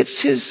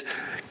 It's His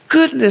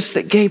goodness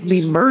that gave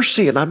me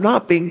mercy, and I'm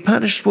not being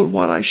punished for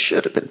what I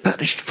should have been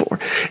punished for.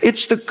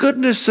 It's the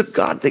goodness of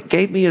God that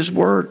gave me His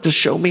word to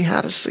show me how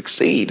to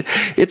succeed.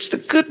 It's the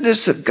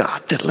goodness of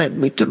God that led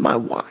me to my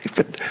wife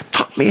and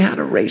taught me how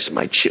to raise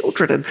my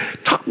children and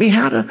taught me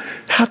how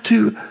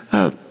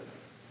to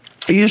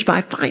use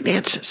my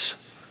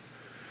finances.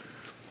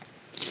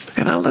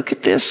 And I look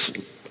at this,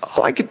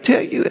 all I can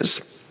tell you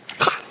is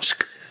God is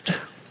good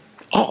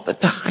all the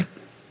time.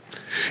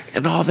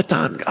 And all the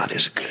time God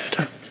is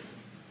good.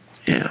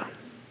 Yeah.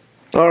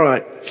 All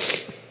right.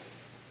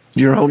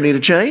 Your home need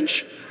a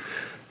change?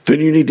 Then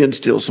you need to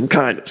instill some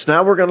kindness.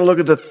 Now we're going to look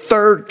at the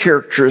third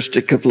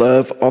characteristic of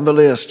love on the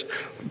list.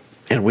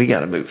 And we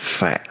got to move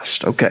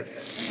fast. Okay.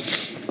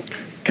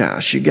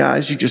 Gosh, you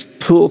guys, you just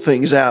pull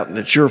things out and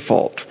it's your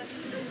fault.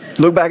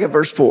 Look back at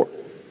verse 4.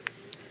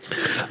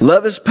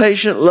 Love is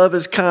patient, love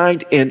is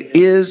kind, and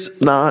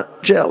is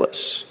not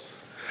jealous.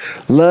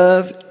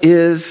 Love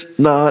is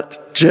not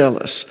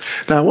jealous.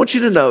 Now, I want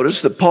you to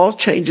notice that Paul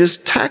changes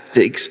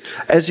tactics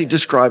as he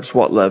describes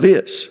what love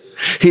is.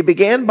 He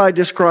began by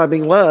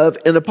describing love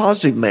in a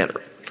positive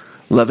manner.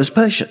 Love is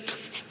patient.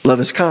 Love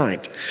is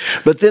kind.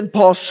 But then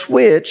Paul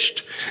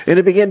switched and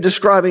he began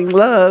describing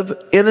love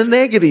in a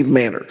negative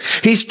manner.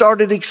 He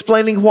started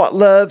explaining what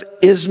love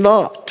is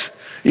not.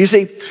 You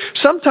see,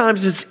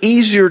 sometimes it's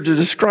easier to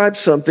describe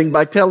something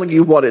by telling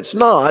you what it's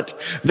not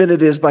than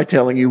it is by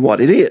telling you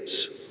what it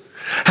is.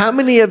 How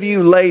many of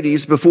you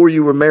ladies, before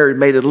you were married,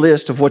 made a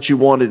list of what you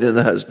wanted in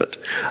a husband?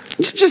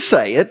 Just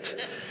say it.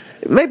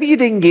 Maybe you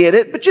didn't get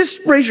it, but just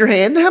raise your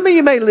hand. How many of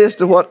you made a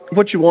list of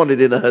what you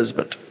wanted in a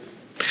husband?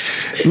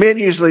 Men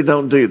usually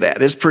don't do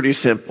that. It's pretty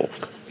simple.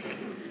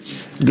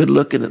 Good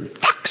looking and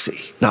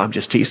foxy. No, I'm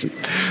just teasing.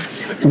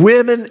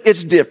 Women,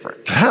 it's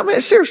different.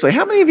 Seriously,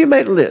 how many of you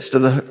made a list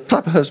of the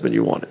type of husband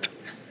you wanted?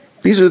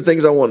 These are the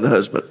things I want in a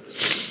husband.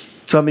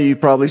 Some of you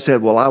probably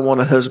said, well, I want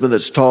a husband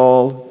that's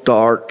tall,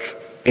 dark,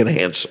 and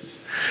handsome.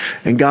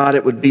 And God,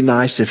 it would be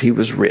nice if he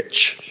was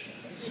rich.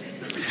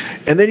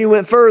 And then you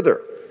went further.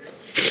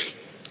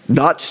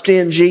 Not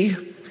stingy,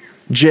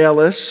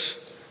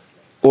 jealous,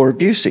 or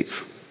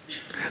abusive.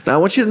 Now I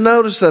want you to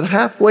notice that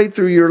halfway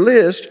through your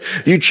list,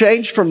 you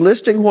changed from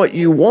listing what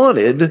you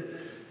wanted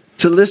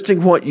to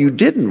listing what you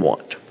didn't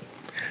want.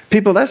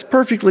 People, that's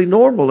perfectly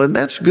normal and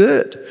that's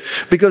good.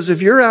 Because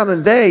if you're out on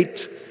a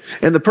date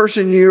and the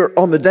person you're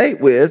on the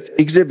date with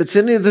exhibits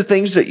any of the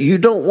things that you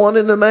don't want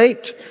in a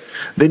mate,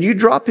 then you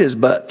drop his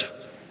butt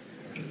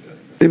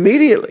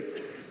immediately.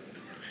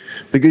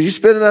 Because you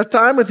spend enough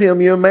time with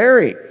him, you'll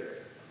marry.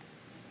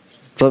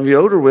 Some of you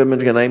older women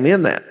can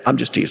amen that. I'm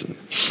just teasing.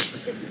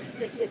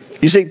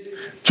 You see,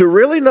 to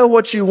really know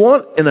what you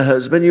want in a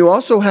husband, you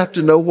also have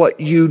to know what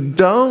you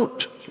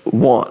don't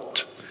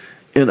want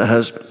in a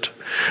husband.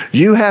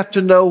 You have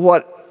to know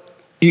what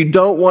you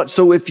don't want.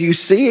 So if you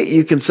see it,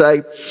 you can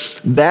say,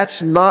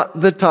 that's not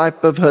the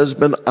type of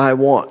husband I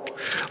want.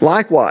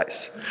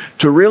 Likewise,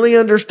 to really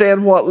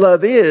understand what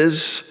love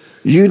is,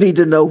 you need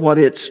to know what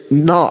it's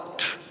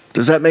not.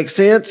 Does that make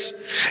sense?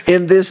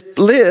 In this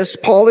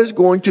list, Paul is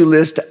going to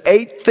list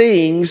 8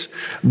 things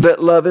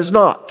that love is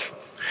not.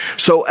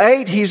 So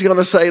 8, he's going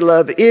to say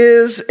love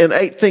is, and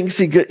 8 things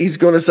he's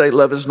going to say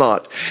love is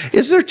not.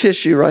 Is there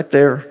tissue right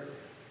there?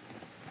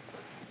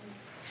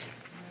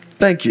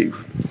 Thank you.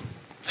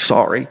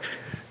 Sorry.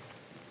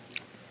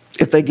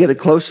 If they get a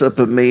close-up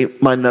of me,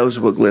 my nose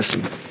will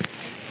glisten.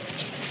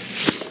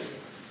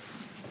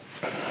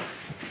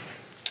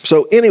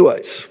 So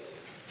anyways,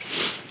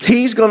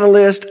 he's going to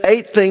list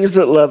 8 things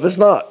that love is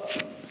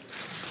not.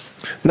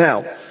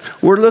 Now,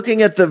 we're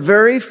looking at the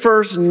very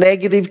first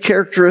negative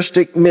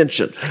characteristic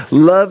mentioned.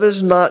 Love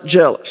is not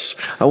jealous.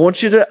 I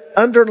want you to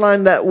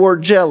underline that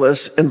word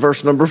jealous in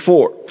verse number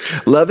 4.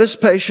 Love is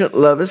patient,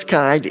 love is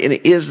kind, and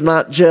it is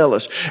not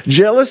jealous.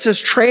 Jealous is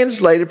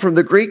translated from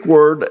the Greek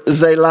word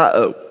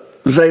zelao.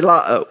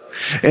 Zelao.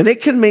 And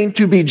it can mean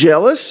to be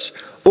jealous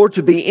or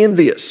to be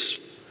envious.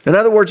 In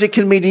other words, it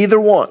can mean either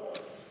one.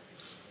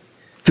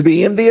 To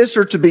be envious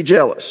or to be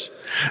jealous.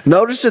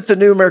 Notice that the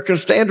New American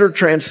Standard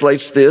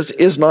translates this,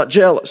 is not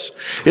jealous.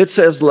 It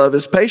says love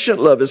is patient,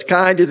 love is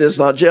kind, it is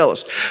not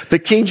jealous. The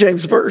King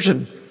James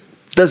Version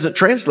doesn't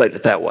translate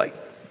it that way.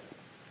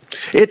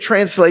 It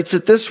translates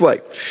it this way.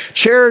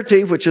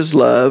 Charity, which is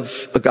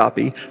love,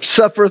 agape,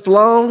 suffereth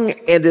long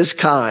and is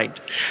kind.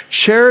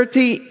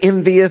 Charity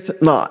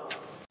envieth not.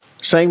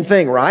 Same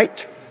thing,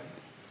 right?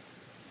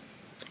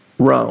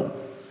 Wrong.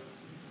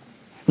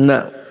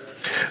 No.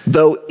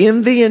 Though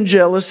envy and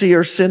jealousy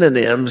are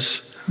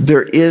synonyms,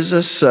 there is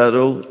a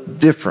subtle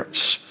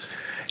difference,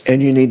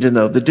 and you need to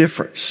know the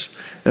difference.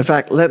 In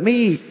fact, let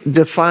me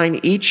define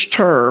each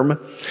term,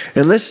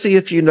 and let's see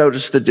if you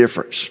notice the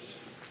difference.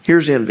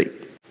 Here's envy.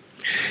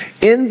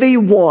 Envy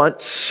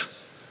wants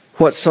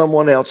what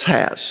someone else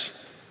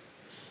has.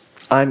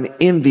 I'm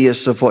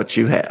envious of what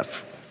you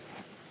have.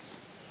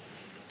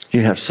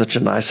 You have such a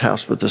nice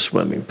house with a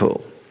swimming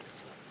pool.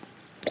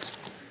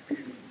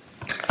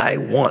 I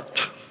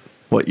want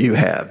what you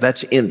have.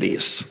 That's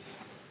envious.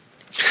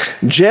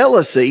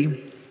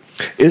 Jealousy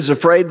is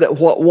afraid that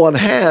what one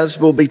has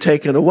will be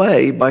taken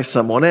away by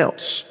someone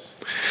else.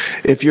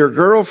 If your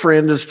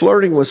girlfriend is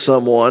flirting with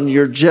someone,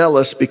 you're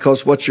jealous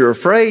because what you're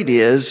afraid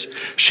is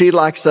she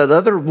likes that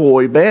other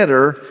boy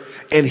better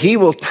and he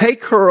will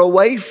take her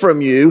away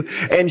from you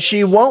and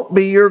she won't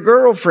be your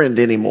girlfriend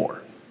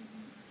anymore.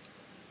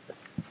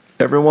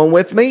 Everyone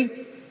with me?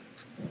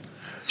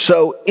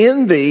 So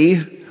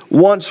envy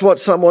wants what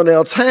someone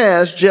else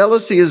has.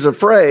 Jealousy is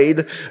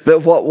afraid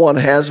that what one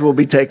has will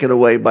be taken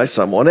away by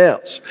someone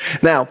else.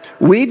 Now,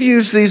 we've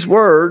used these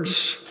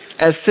words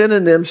as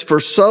synonyms for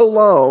so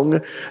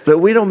long that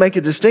we don't make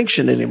a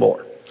distinction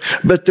anymore.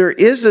 But there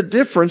is a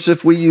difference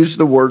if we use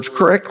the words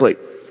correctly.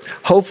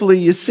 Hopefully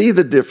you see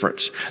the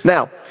difference.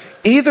 Now,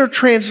 either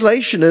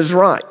translation is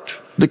right.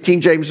 The King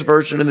James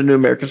Version and the New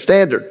American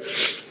Standard.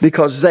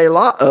 Because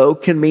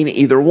zelao can mean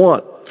either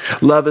one.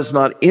 Love is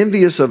not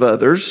envious of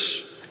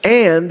others,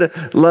 and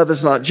love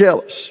is not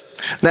jealous.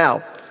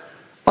 Now,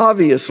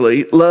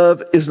 obviously,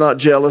 love is not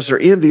jealous or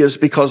envious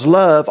because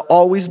love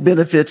always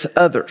benefits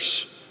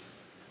others.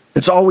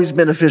 It's always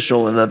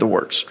beneficial, in other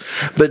words.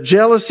 But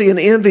jealousy and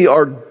envy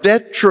are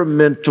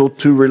detrimental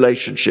to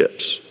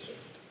relationships.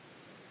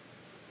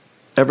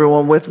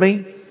 Everyone with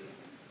me?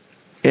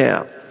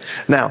 Yeah.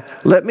 Now,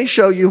 let me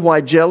show you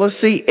why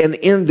jealousy and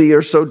envy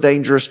are so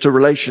dangerous to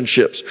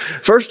relationships.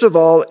 First of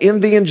all,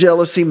 envy and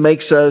jealousy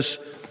makes us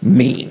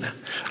mean.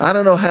 I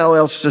don't know how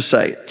else to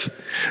say it,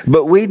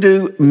 but we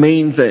do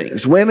mean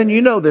things. Women,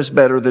 you know this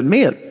better than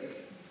men.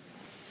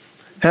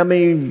 How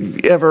many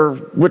of you ever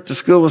went to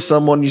school with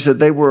someone you said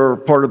they were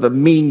part of the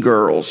mean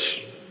girls?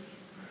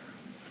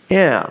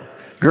 Yeah,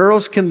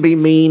 girls can be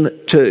mean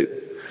too.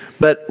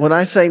 But when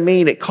I say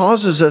mean, it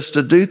causes us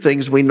to do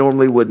things we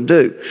normally wouldn't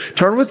do.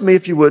 Turn with me,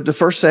 if you would, to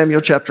 1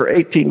 Samuel chapter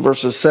 18,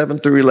 verses 7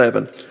 through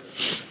 11.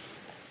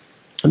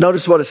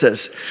 Notice what it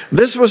says.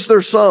 This was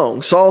their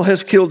song. Saul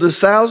has killed his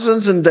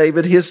thousands and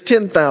David his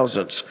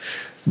 10,000s.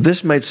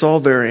 This made Saul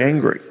very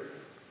angry.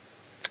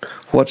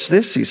 What's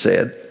this, he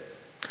said.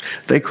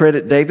 They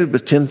credit David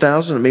with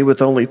 10,000 and me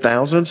with only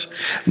thousands.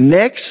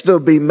 Next, they'll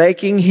be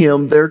making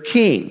him their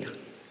king.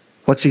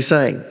 What's he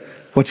saying?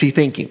 What's he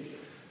thinking?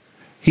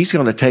 He's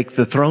going to take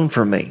the throne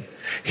from me.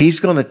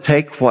 He's going to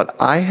take what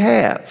I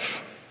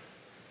have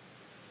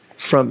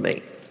from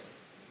me.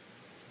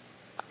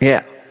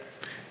 Yeah.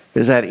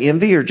 Is that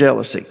envy or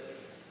jealousy?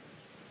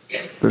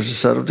 There's a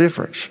subtle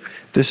difference.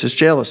 This is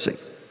jealousy.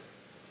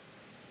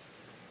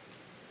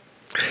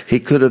 He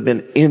could have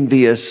been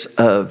envious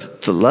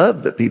of the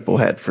love that people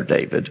had for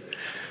David,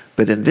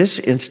 but in this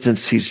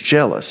instance, he's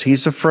jealous.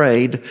 He's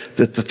afraid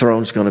that the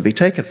throne's going to be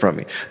taken from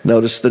him.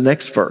 Notice the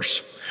next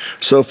verse.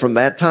 So from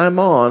that time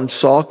on,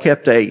 Saul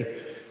kept a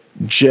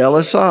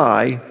jealous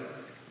eye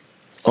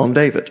on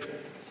David.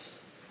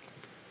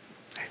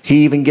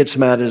 He even gets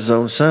mad at his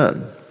own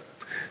son.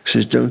 He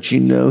says, don't you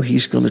know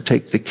he's going to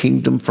take the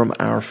kingdom from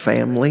our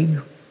family?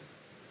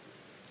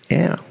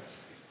 Yeah.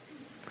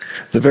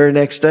 The very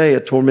next day, a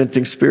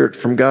tormenting spirit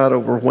from God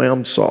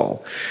overwhelmed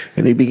Saul,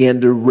 and he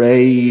began to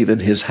rave in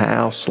his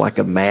house like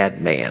a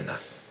madman.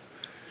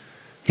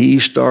 He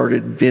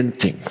started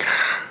venting.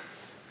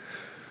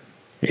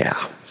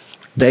 Yeah.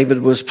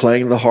 David was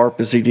playing the harp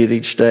as he did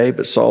each day,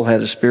 but Saul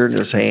had a spear in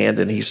his hand,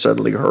 and he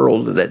suddenly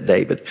hurled it at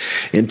David,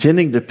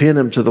 intending to pin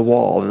him to the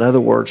wall. In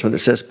other words, when it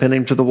says pin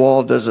him to the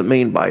wall, it doesn't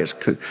mean by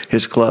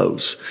his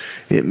clothes.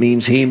 It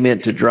means he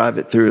meant to drive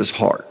it through his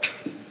heart.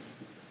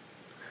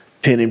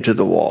 Pin him to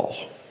the wall.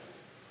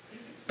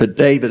 But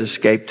David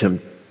escaped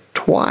him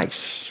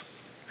twice.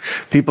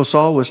 People,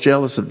 Saul was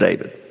jealous of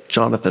David.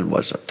 Jonathan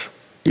wasn't.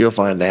 You'll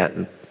find that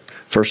in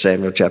 1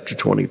 Samuel chapter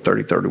 20,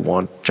 30,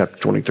 31, chapter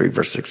 23,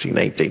 verse 16,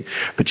 18.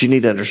 But you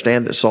need to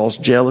understand that Saul's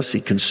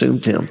jealousy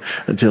consumed him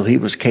until he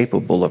was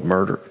capable of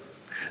murder.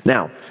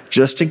 Now,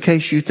 just in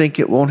case you think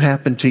it won't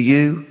happen to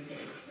you,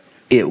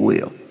 it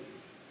will.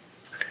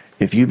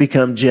 If you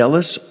become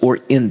jealous or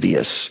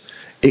envious,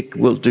 it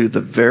will do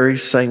the very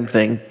same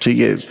thing to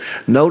you.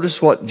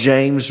 Notice what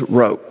James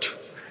wrote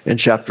in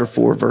chapter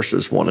 4,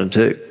 verses 1 and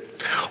 2.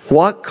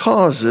 What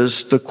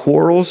causes the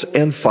quarrels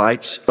and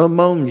fights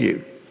among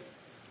you?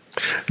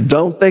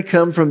 Don't they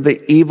come from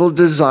the evil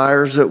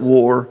desires at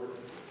war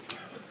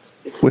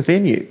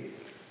within you?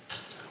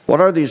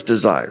 What are these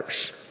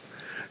desires?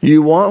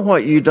 You want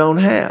what you don't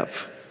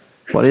have.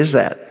 What is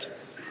that?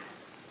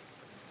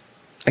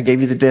 I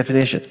gave you the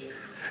definition.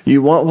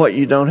 You want what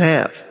you don't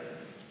have.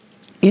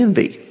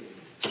 Envy.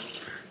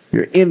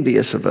 You're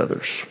envious of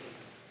others.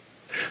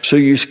 So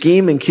you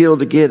scheme and kill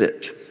to get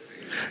it.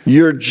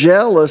 You're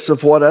jealous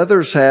of what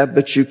others have,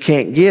 but you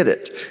can't get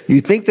it.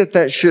 You think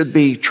that should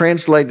be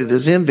translated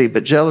as envy,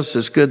 but jealous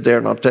is good there,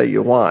 and I'll tell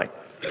you why.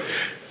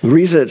 The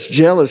reason it's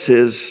jealous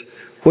is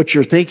what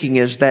you're thinking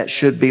is that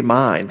should be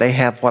mine. They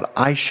have what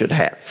I should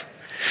have.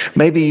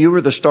 Maybe you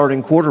were the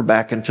starting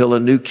quarterback until a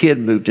new kid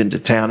moved into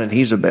town and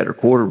he's a better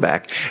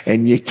quarterback.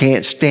 And you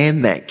can't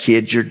stand that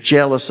kid. You're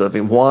jealous of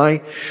him.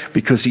 Why?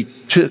 Because he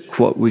took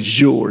what was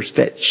yours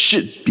that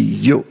should be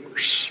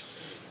yours.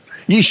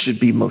 You should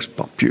be most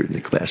popular in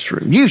the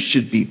classroom. You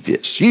should be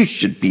this. You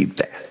should be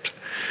that.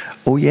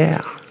 Oh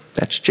yeah,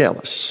 that's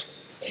jealous.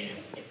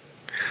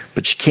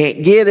 But you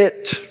can't get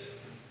it.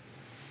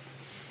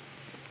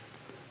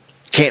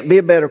 Can't be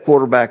a better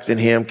quarterback than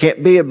him.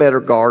 Can't be a better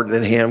guard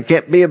than him.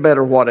 Can't be a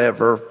better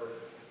whatever.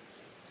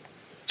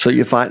 So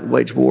you fight and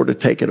wage war to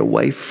take it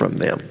away from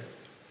them.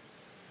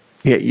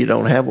 Yet you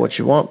don't have what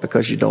you want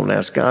because you don't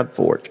ask God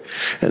for it.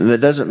 And that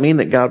doesn't mean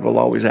that God will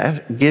always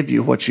give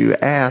you what you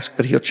ask,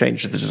 but He'll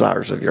change the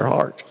desires of your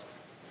heart.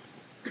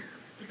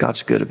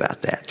 God's good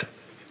about that.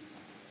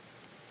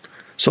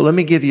 So let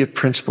me give you a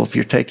principle. If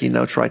you're taking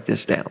notes, write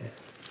this down.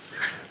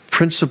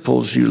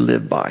 Principles you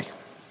live by.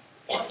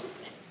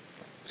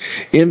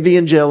 Envy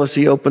and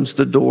jealousy opens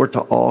the door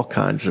to all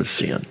kinds of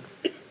sin.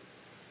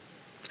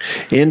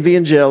 Envy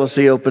and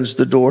jealousy opens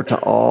the door to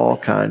all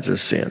kinds of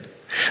sin.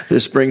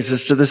 This brings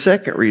us to the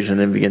second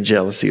reason envy and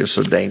jealousy are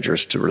so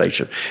dangerous to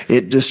relationship.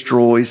 It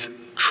destroys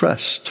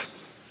trust.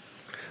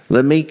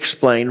 Let me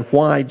explain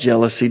why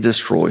jealousy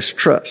destroys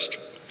trust.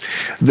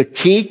 The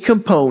key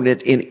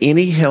component in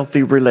any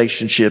healthy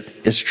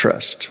relationship is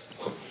trust.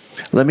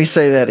 Let me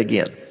say that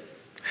again.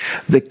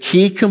 The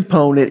key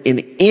component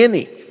in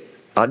any,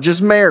 not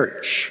just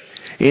marriage,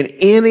 in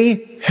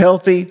any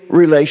healthy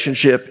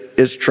relationship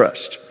is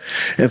trust.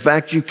 In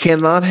fact, you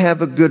cannot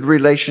have a good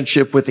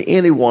relationship with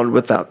anyone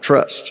without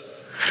trust.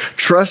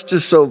 Trust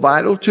is so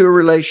vital to a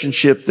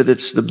relationship that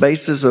it's the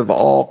basis of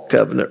all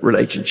covenant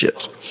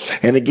relationships.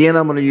 And again,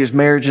 I'm going to use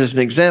marriage as an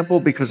example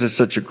because it's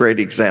such a great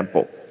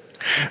example.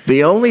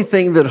 The only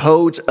thing that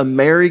holds a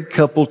married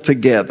couple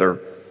together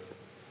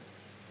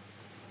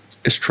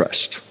is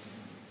trust.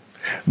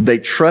 They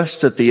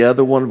trust that the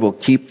other one will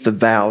keep the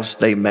vows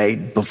they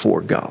made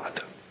before God.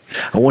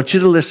 I want you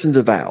to listen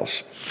to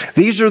vows.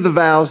 These are the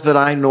vows that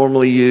I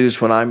normally use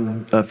when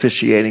I'm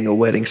officiating a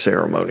wedding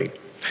ceremony.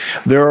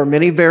 There are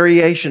many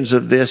variations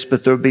of this,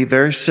 but they'll be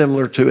very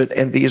similar to it,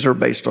 and these are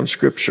based on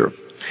Scripture.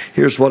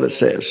 Here's what it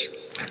says,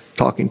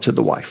 talking to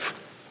the wife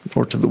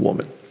or to the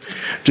woman.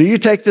 Do you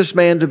take this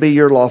man to be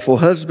your lawful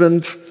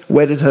husband,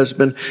 wedded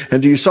husband,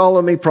 and do you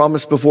solemnly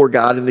promise before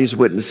God and these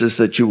witnesses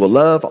that you will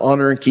love,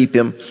 honor, and keep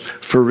him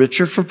for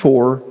rich or for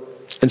poor,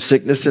 in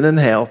sickness and in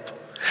health,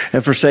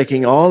 and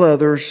forsaking all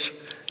others,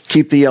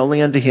 keep thee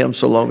only unto him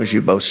so long as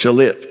you both shall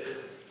live?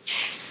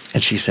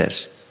 And she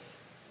says,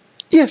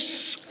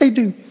 yes, I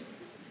do.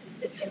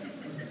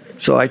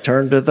 So I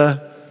turn to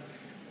the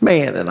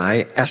man and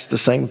I ask the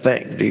same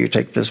thing. Do you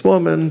take this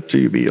woman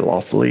to be your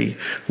lawfully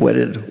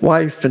wedded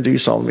wife? And do you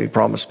solemnly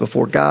promise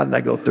before God? And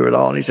I go through it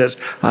all. And he says,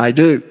 I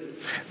do.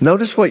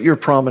 Notice what you're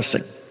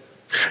promising.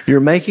 You're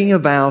making a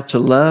vow to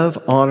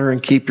love, honor,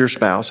 and keep your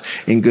spouse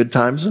in good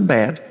times and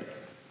bad,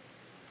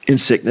 in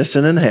sickness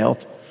and in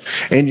health.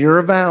 And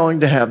you're vowing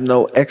to have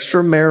no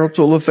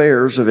extramarital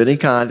affairs of any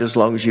kind as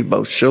long as you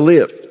both shall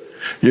live.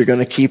 You're going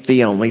to keep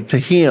thee only to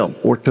him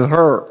or to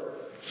her.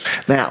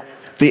 Now,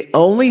 the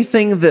only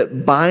thing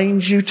that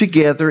binds you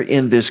together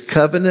in this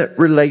covenant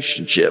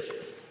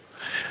relationship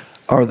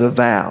are the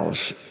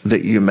vows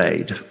that you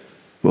made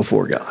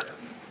before God.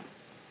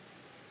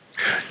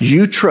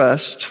 You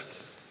trust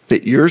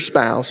that your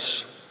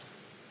spouse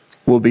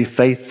will be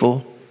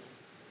faithful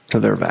to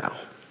their vow.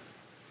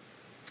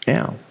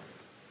 Now,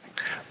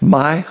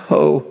 my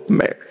whole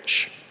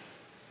marriage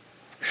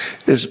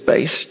is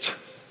based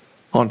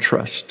on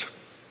trust.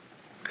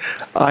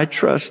 I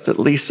trust that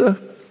Lisa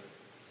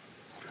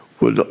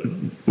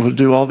will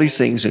do all these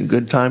things in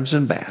good times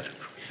and bad.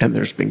 And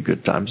there's been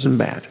good times and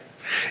bad.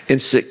 In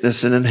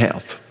sickness and in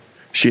health.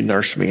 She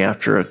nursed me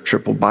after a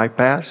triple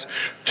bypass,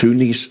 two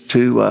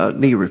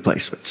knee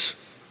replacements.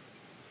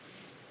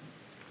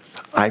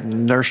 I've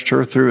nursed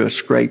her through a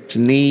scraped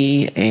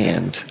knee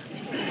and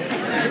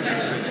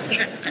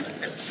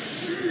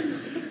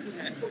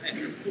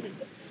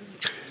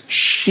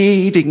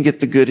she didn't get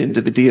the good end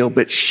of the deal,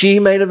 but she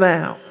made a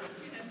vow.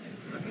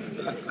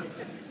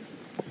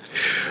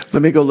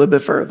 Let me go a little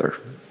bit further.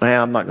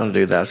 Well, I'm not going to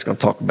do that. I was going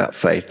to talk about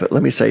faith, but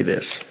let me say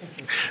this.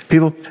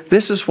 People,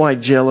 this is why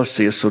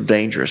jealousy is so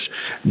dangerous.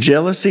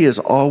 Jealousy is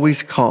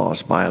always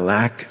caused by a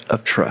lack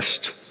of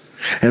trust.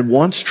 And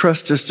once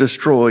trust is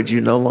destroyed,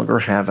 you no longer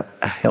have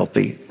a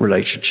healthy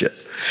relationship.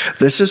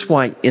 This is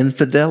why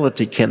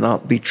infidelity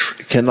cannot be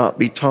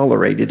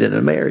tolerated in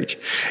a marriage.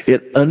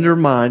 It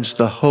undermines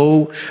the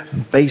whole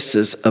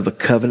basis of a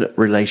covenant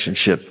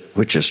relationship,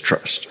 which is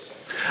trust.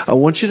 I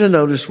want you to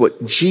notice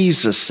what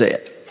Jesus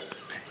said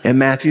in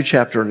Matthew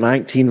chapter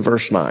 19,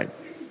 verse 9.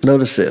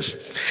 Notice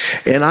this.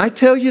 And I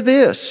tell you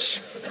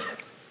this,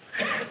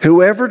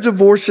 whoever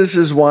divorces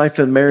his wife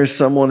and marries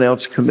someone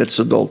else commits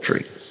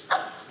adultery.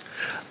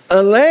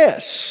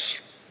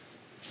 Unless,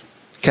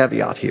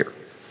 caveat here,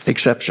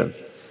 exception,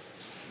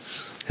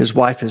 his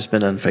wife has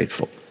been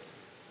unfaithful.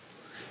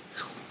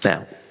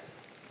 Now,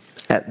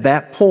 at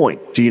that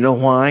point, do you know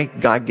why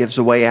God gives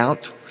a way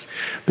out?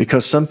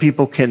 Because some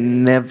people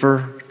can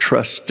never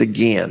trust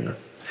again.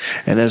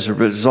 And as a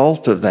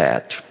result of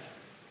that,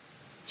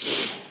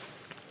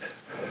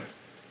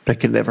 they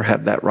can never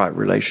have that right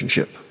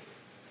relationship.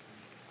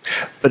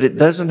 But it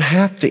doesn't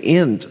have to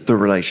end the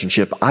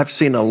relationship. I've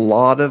seen a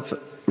lot of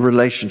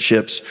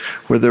relationships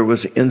where there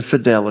was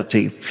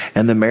infidelity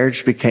and the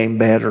marriage became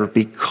better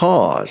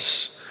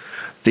because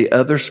the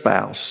other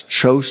spouse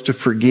chose to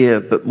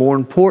forgive, but more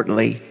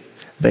importantly,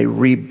 they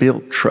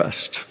rebuilt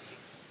trust.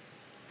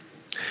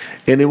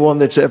 Anyone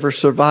that's ever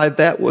survived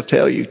that will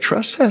tell you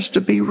trust has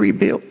to be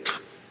rebuilt.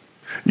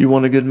 You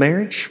want a good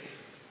marriage?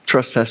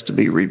 Trust has to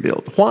be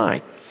rebuilt.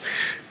 Why?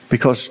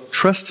 Because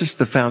trust is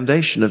the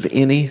foundation of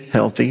any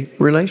healthy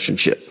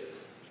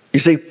relationship. You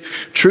see,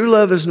 true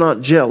love is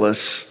not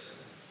jealous,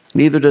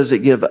 neither does it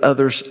give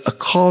others a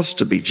cause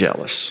to be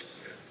jealous.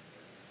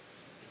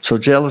 So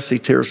jealousy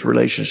tears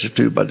relationship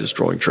too by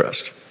destroying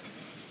trust.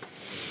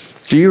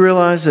 Do you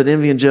realize that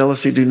envy and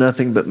jealousy do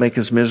nothing but make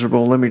us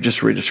miserable? Let me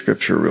just read a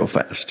scripture real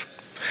fast.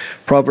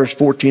 Proverbs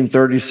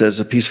 14:30 says,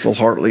 a peaceful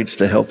heart leads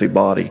to a healthy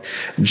body.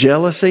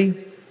 Jealousy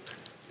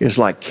is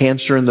like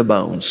cancer in the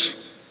bones.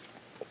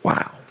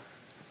 Wow.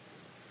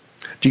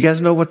 Do you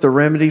guys know what the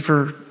remedy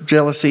for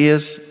jealousy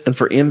is and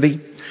for envy?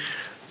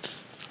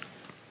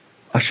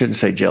 I shouldn't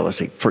say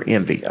jealousy, for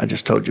envy. I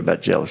just told you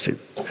about jealousy.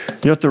 You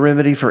know what the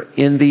remedy for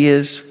envy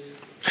is?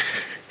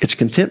 It's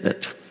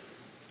contentment.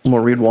 I'm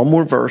going to read one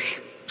more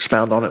verse,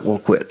 expound on it, we'll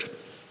quit.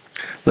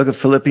 Look at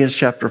Philippians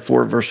chapter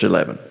 4, verse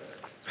 11.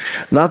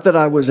 Not that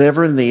I was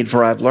ever in need,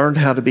 for I've learned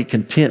how to be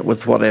content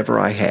with whatever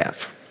I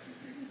have.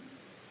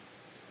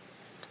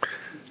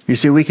 You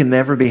see, we can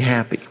never be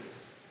happy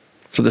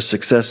for the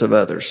success of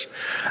others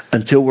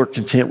until we're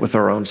content with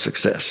our own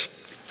success.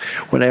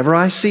 Whenever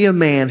I see a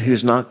man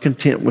who's not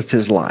content with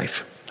his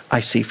life, I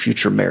see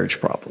future marriage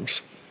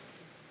problems.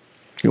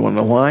 You want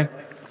to know why?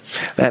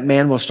 That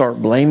man will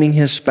start blaming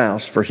his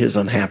spouse for his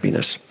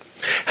unhappiness.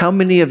 How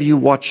many of you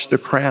watch The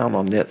Crown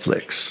on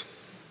Netflix?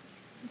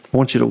 I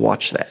want you to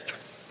watch that.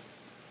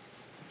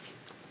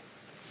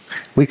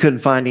 We couldn't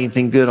find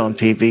anything good on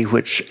TV,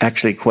 which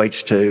actually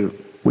equates to,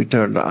 we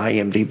turn to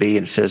IMDb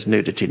and it says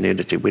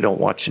nudity. We don't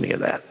watch any of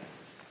that.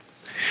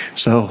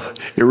 So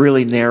it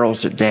really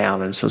narrows it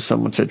down. And so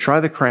someone said, try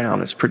The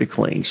Crown. It's pretty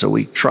clean. So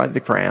we tried The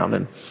Crown.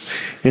 And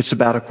it's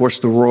about, of course,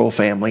 the royal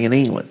family in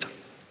England.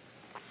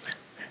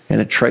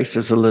 And it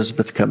traces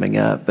Elizabeth coming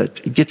up.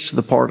 But it gets to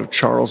the part of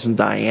Charles and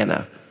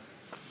Diana.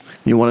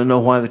 You want to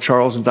know why the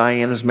Charles and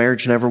Diana's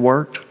marriage never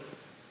worked?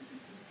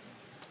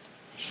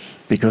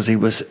 Because he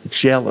was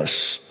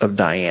jealous of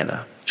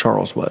Diana.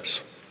 Charles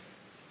was.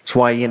 That's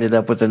why he ended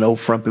up with an old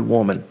frumpy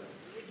woman.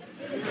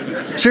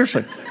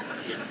 Seriously.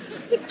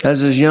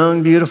 As his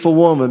young, beautiful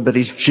woman, but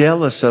he's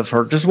jealous of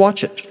her. Just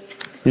watch it.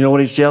 You know what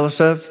he's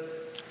jealous of?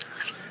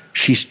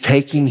 She's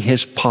taking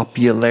his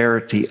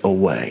popularity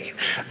away.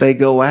 They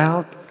go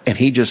out, and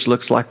he just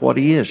looks like what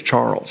he is,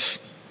 Charles.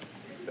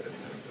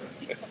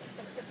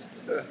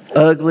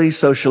 Ugly,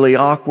 socially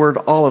awkward,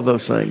 all of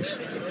those things.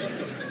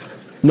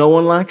 No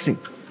one likes him.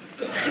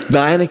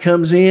 Diana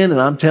comes in, and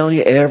I'm telling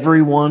you,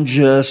 everyone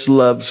just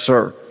loves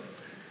her.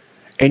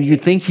 And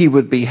you'd think he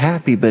would be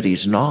happy, but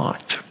he's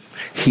not.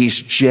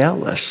 He's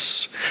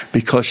jealous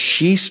because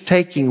she's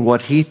taking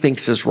what he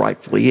thinks is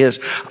rightfully his.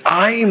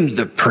 I'm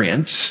the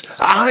prince.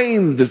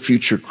 I'm the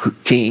future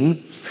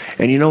king.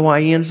 And you know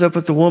why he ends up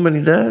with the woman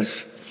he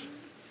does?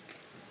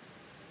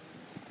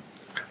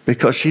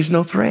 Because she's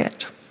no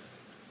threat.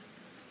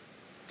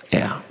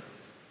 Yeah.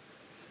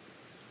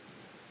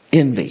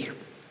 Envy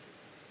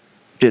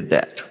did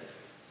that.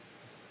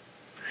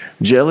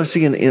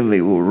 Jealousy and envy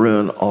will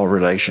ruin all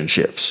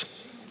relationships.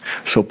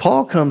 So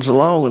Paul comes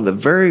along, and the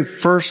very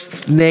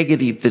first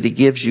negative that he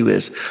gives you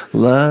is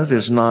love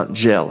is not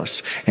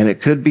jealous. And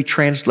it could be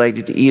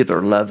translated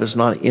either. Love is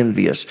not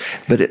envious.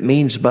 But it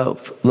means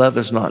both. Love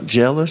is not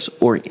jealous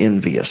or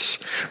envious.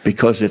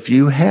 Because if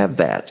you have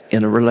that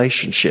in a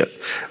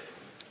relationship,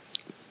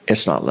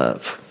 it's not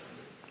love.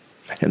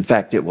 In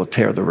fact, it will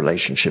tear the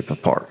relationship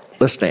apart.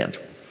 Let's stand.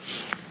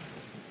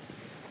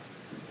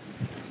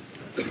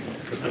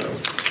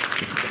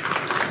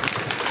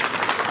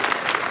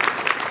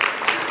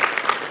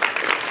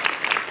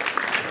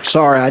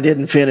 Sorry, I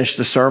didn't finish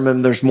the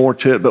sermon. There's more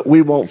to it, but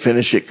we won't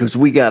finish it because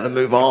we got to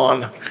move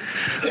on.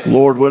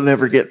 Lord, we'll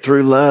never get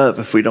through love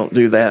if we don't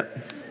do that.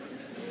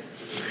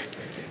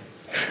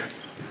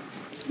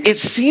 It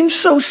seems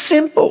so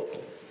simple,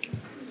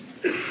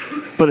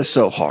 but it's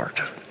so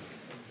hard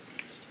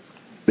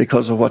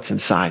because of what's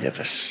inside of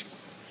us,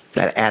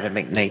 that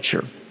Adamic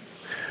nature.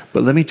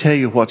 But let me tell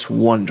you what's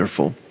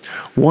wonderful.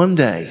 One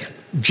day,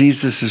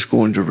 Jesus is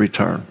going to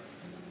return.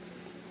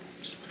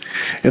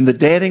 And the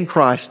dead in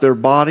Christ, their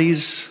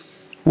bodies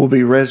will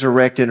be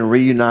resurrected and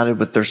reunited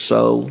with their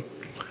soul.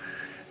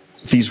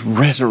 These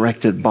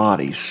resurrected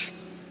bodies,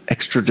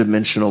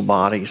 extra-dimensional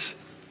bodies.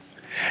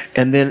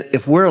 And then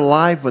if we're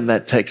alive when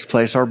that takes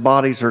place, our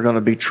bodies are going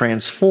to be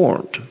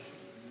transformed.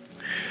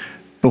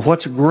 But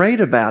what's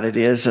great about it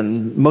is,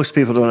 and most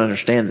people don't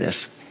understand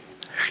this,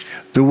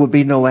 There will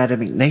be no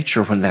Adamic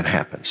nature when that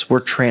happens. We're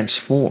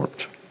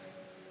transformed.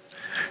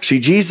 See,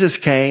 Jesus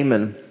came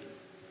and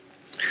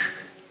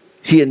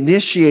He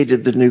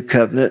initiated the new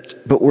covenant,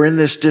 but we're in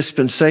this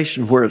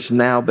dispensation where it's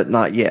now but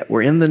not yet.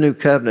 We're in the new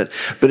covenant,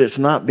 but it's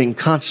not being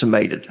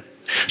consummated.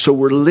 So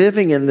we're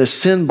living in this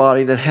sin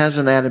body that has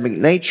an Adamic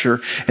nature,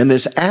 and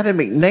this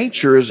Adamic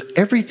nature is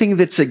everything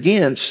that's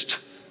against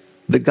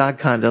the God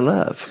kind of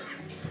love.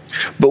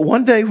 But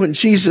one day when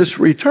Jesus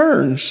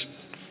returns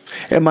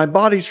and my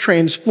body's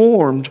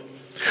transformed,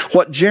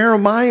 what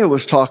Jeremiah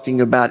was talking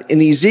about,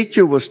 and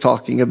Ezekiel was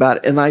talking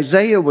about, and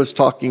Isaiah was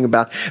talking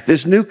about,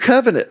 this new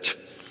covenant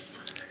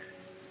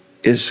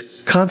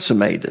is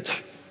consummated.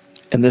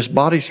 And this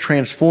body's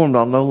transformed.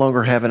 I'll no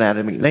longer have an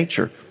Adamic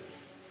nature.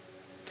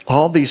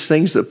 All these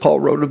things that Paul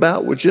wrote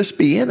about will just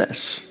be in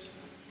us.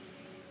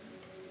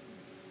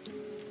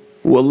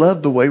 We'll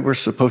love the way we're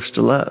supposed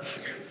to love.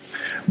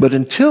 But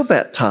until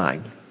that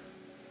time,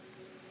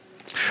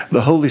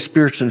 the Holy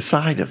Spirit's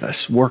inside of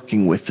us,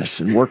 working with us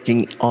and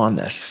working on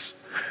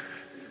us,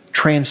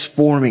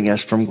 transforming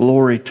us from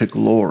glory to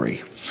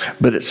glory.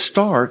 But it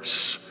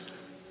starts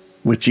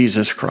with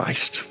Jesus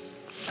Christ.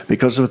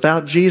 Because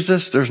without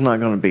Jesus, there's not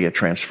going to be a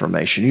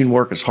transformation. You can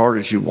work as hard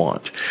as you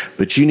want,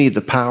 but you need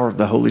the power of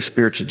the Holy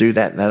Spirit to do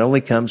that. And that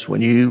only comes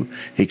when you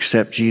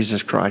accept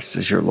Jesus Christ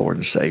as your Lord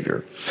and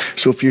Savior.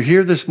 So if you're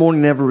here this morning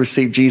and never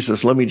received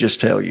Jesus, let me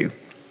just tell you,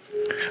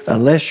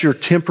 unless your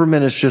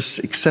temperament is just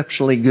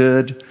exceptionally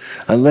good,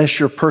 unless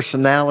your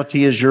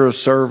personality is you're a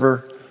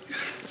server,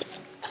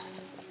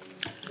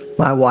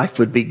 my wife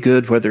would be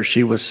good whether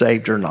she was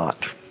saved or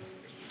not.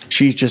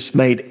 She's just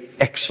made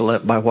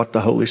excellent by what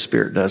the Holy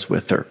Spirit does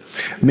with her.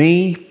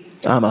 Me,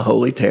 I'm a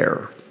holy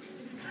terror.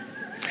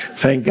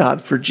 Thank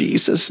God for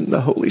Jesus and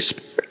the Holy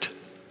Spirit.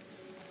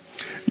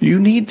 You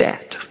need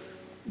that.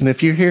 And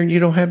if you're here and you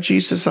don't have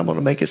Jesus, I'm going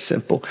to make it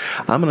simple.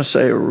 I'm going to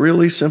say a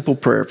really simple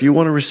prayer. If you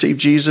want to receive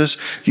Jesus,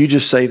 you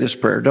just say this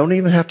prayer. Don't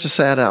even have to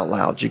say it out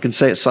loud. You can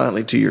say it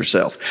silently to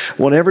yourself.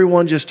 I want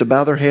everyone just to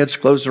bow their heads,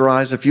 close their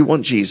eyes. If you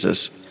want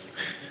Jesus,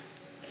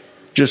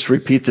 just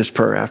repeat this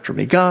prayer after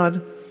me.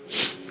 God,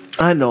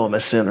 I know I'm a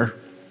sinner,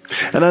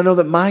 and I know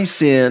that my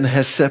sin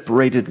has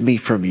separated me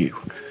from you.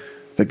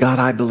 But God,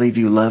 I believe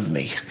you love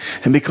me.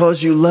 And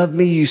because you love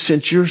me, you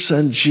sent your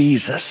son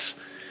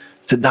Jesus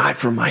to die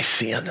for my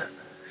sin.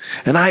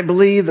 And I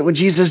believe that when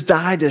Jesus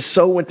died, his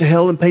soul went to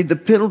hell and paid the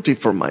penalty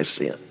for my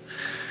sin.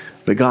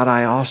 But God,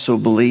 I also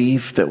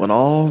believe that when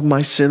all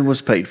my sin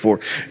was paid for,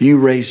 you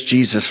raised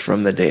Jesus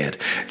from the dead.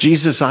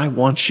 Jesus, I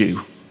want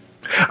you.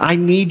 I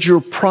need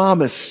your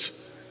promise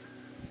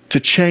to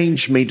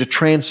change me, to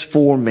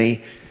transform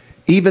me,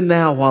 even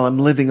now while I'm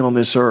living on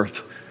this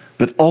earth.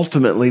 But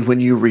ultimately when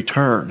you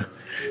return,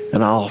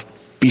 and I'll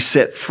be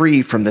set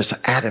free from this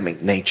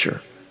Adamic nature.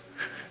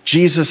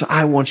 Jesus,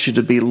 I want you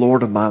to be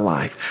Lord of my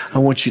life. I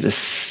want you to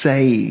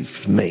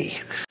save me.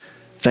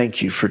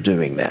 Thank you for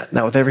doing that.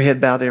 Now, with every head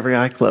bowed, every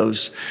eye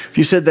closed, if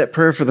you said that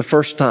prayer for the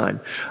first time,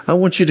 I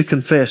want you to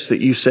confess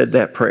that you said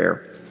that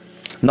prayer.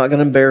 I'm not going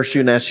to embarrass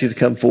you and ask you to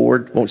come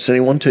forward. Won't send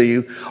anyone to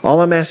you. All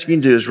I'm asking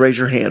you to do is raise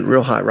your hand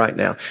real high right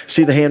now.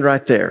 See the hand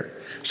right there.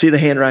 See the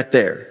hand right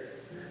there.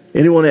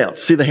 Anyone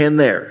else? See the hand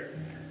there.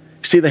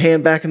 See the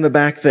hand back in the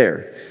back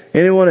there.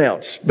 Anyone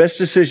else? Best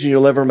decision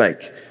you'll ever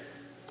make.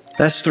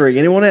 That's 3.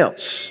 Anyone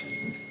else?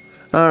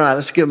 All right,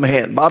 let's give them a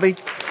hand. Bobby?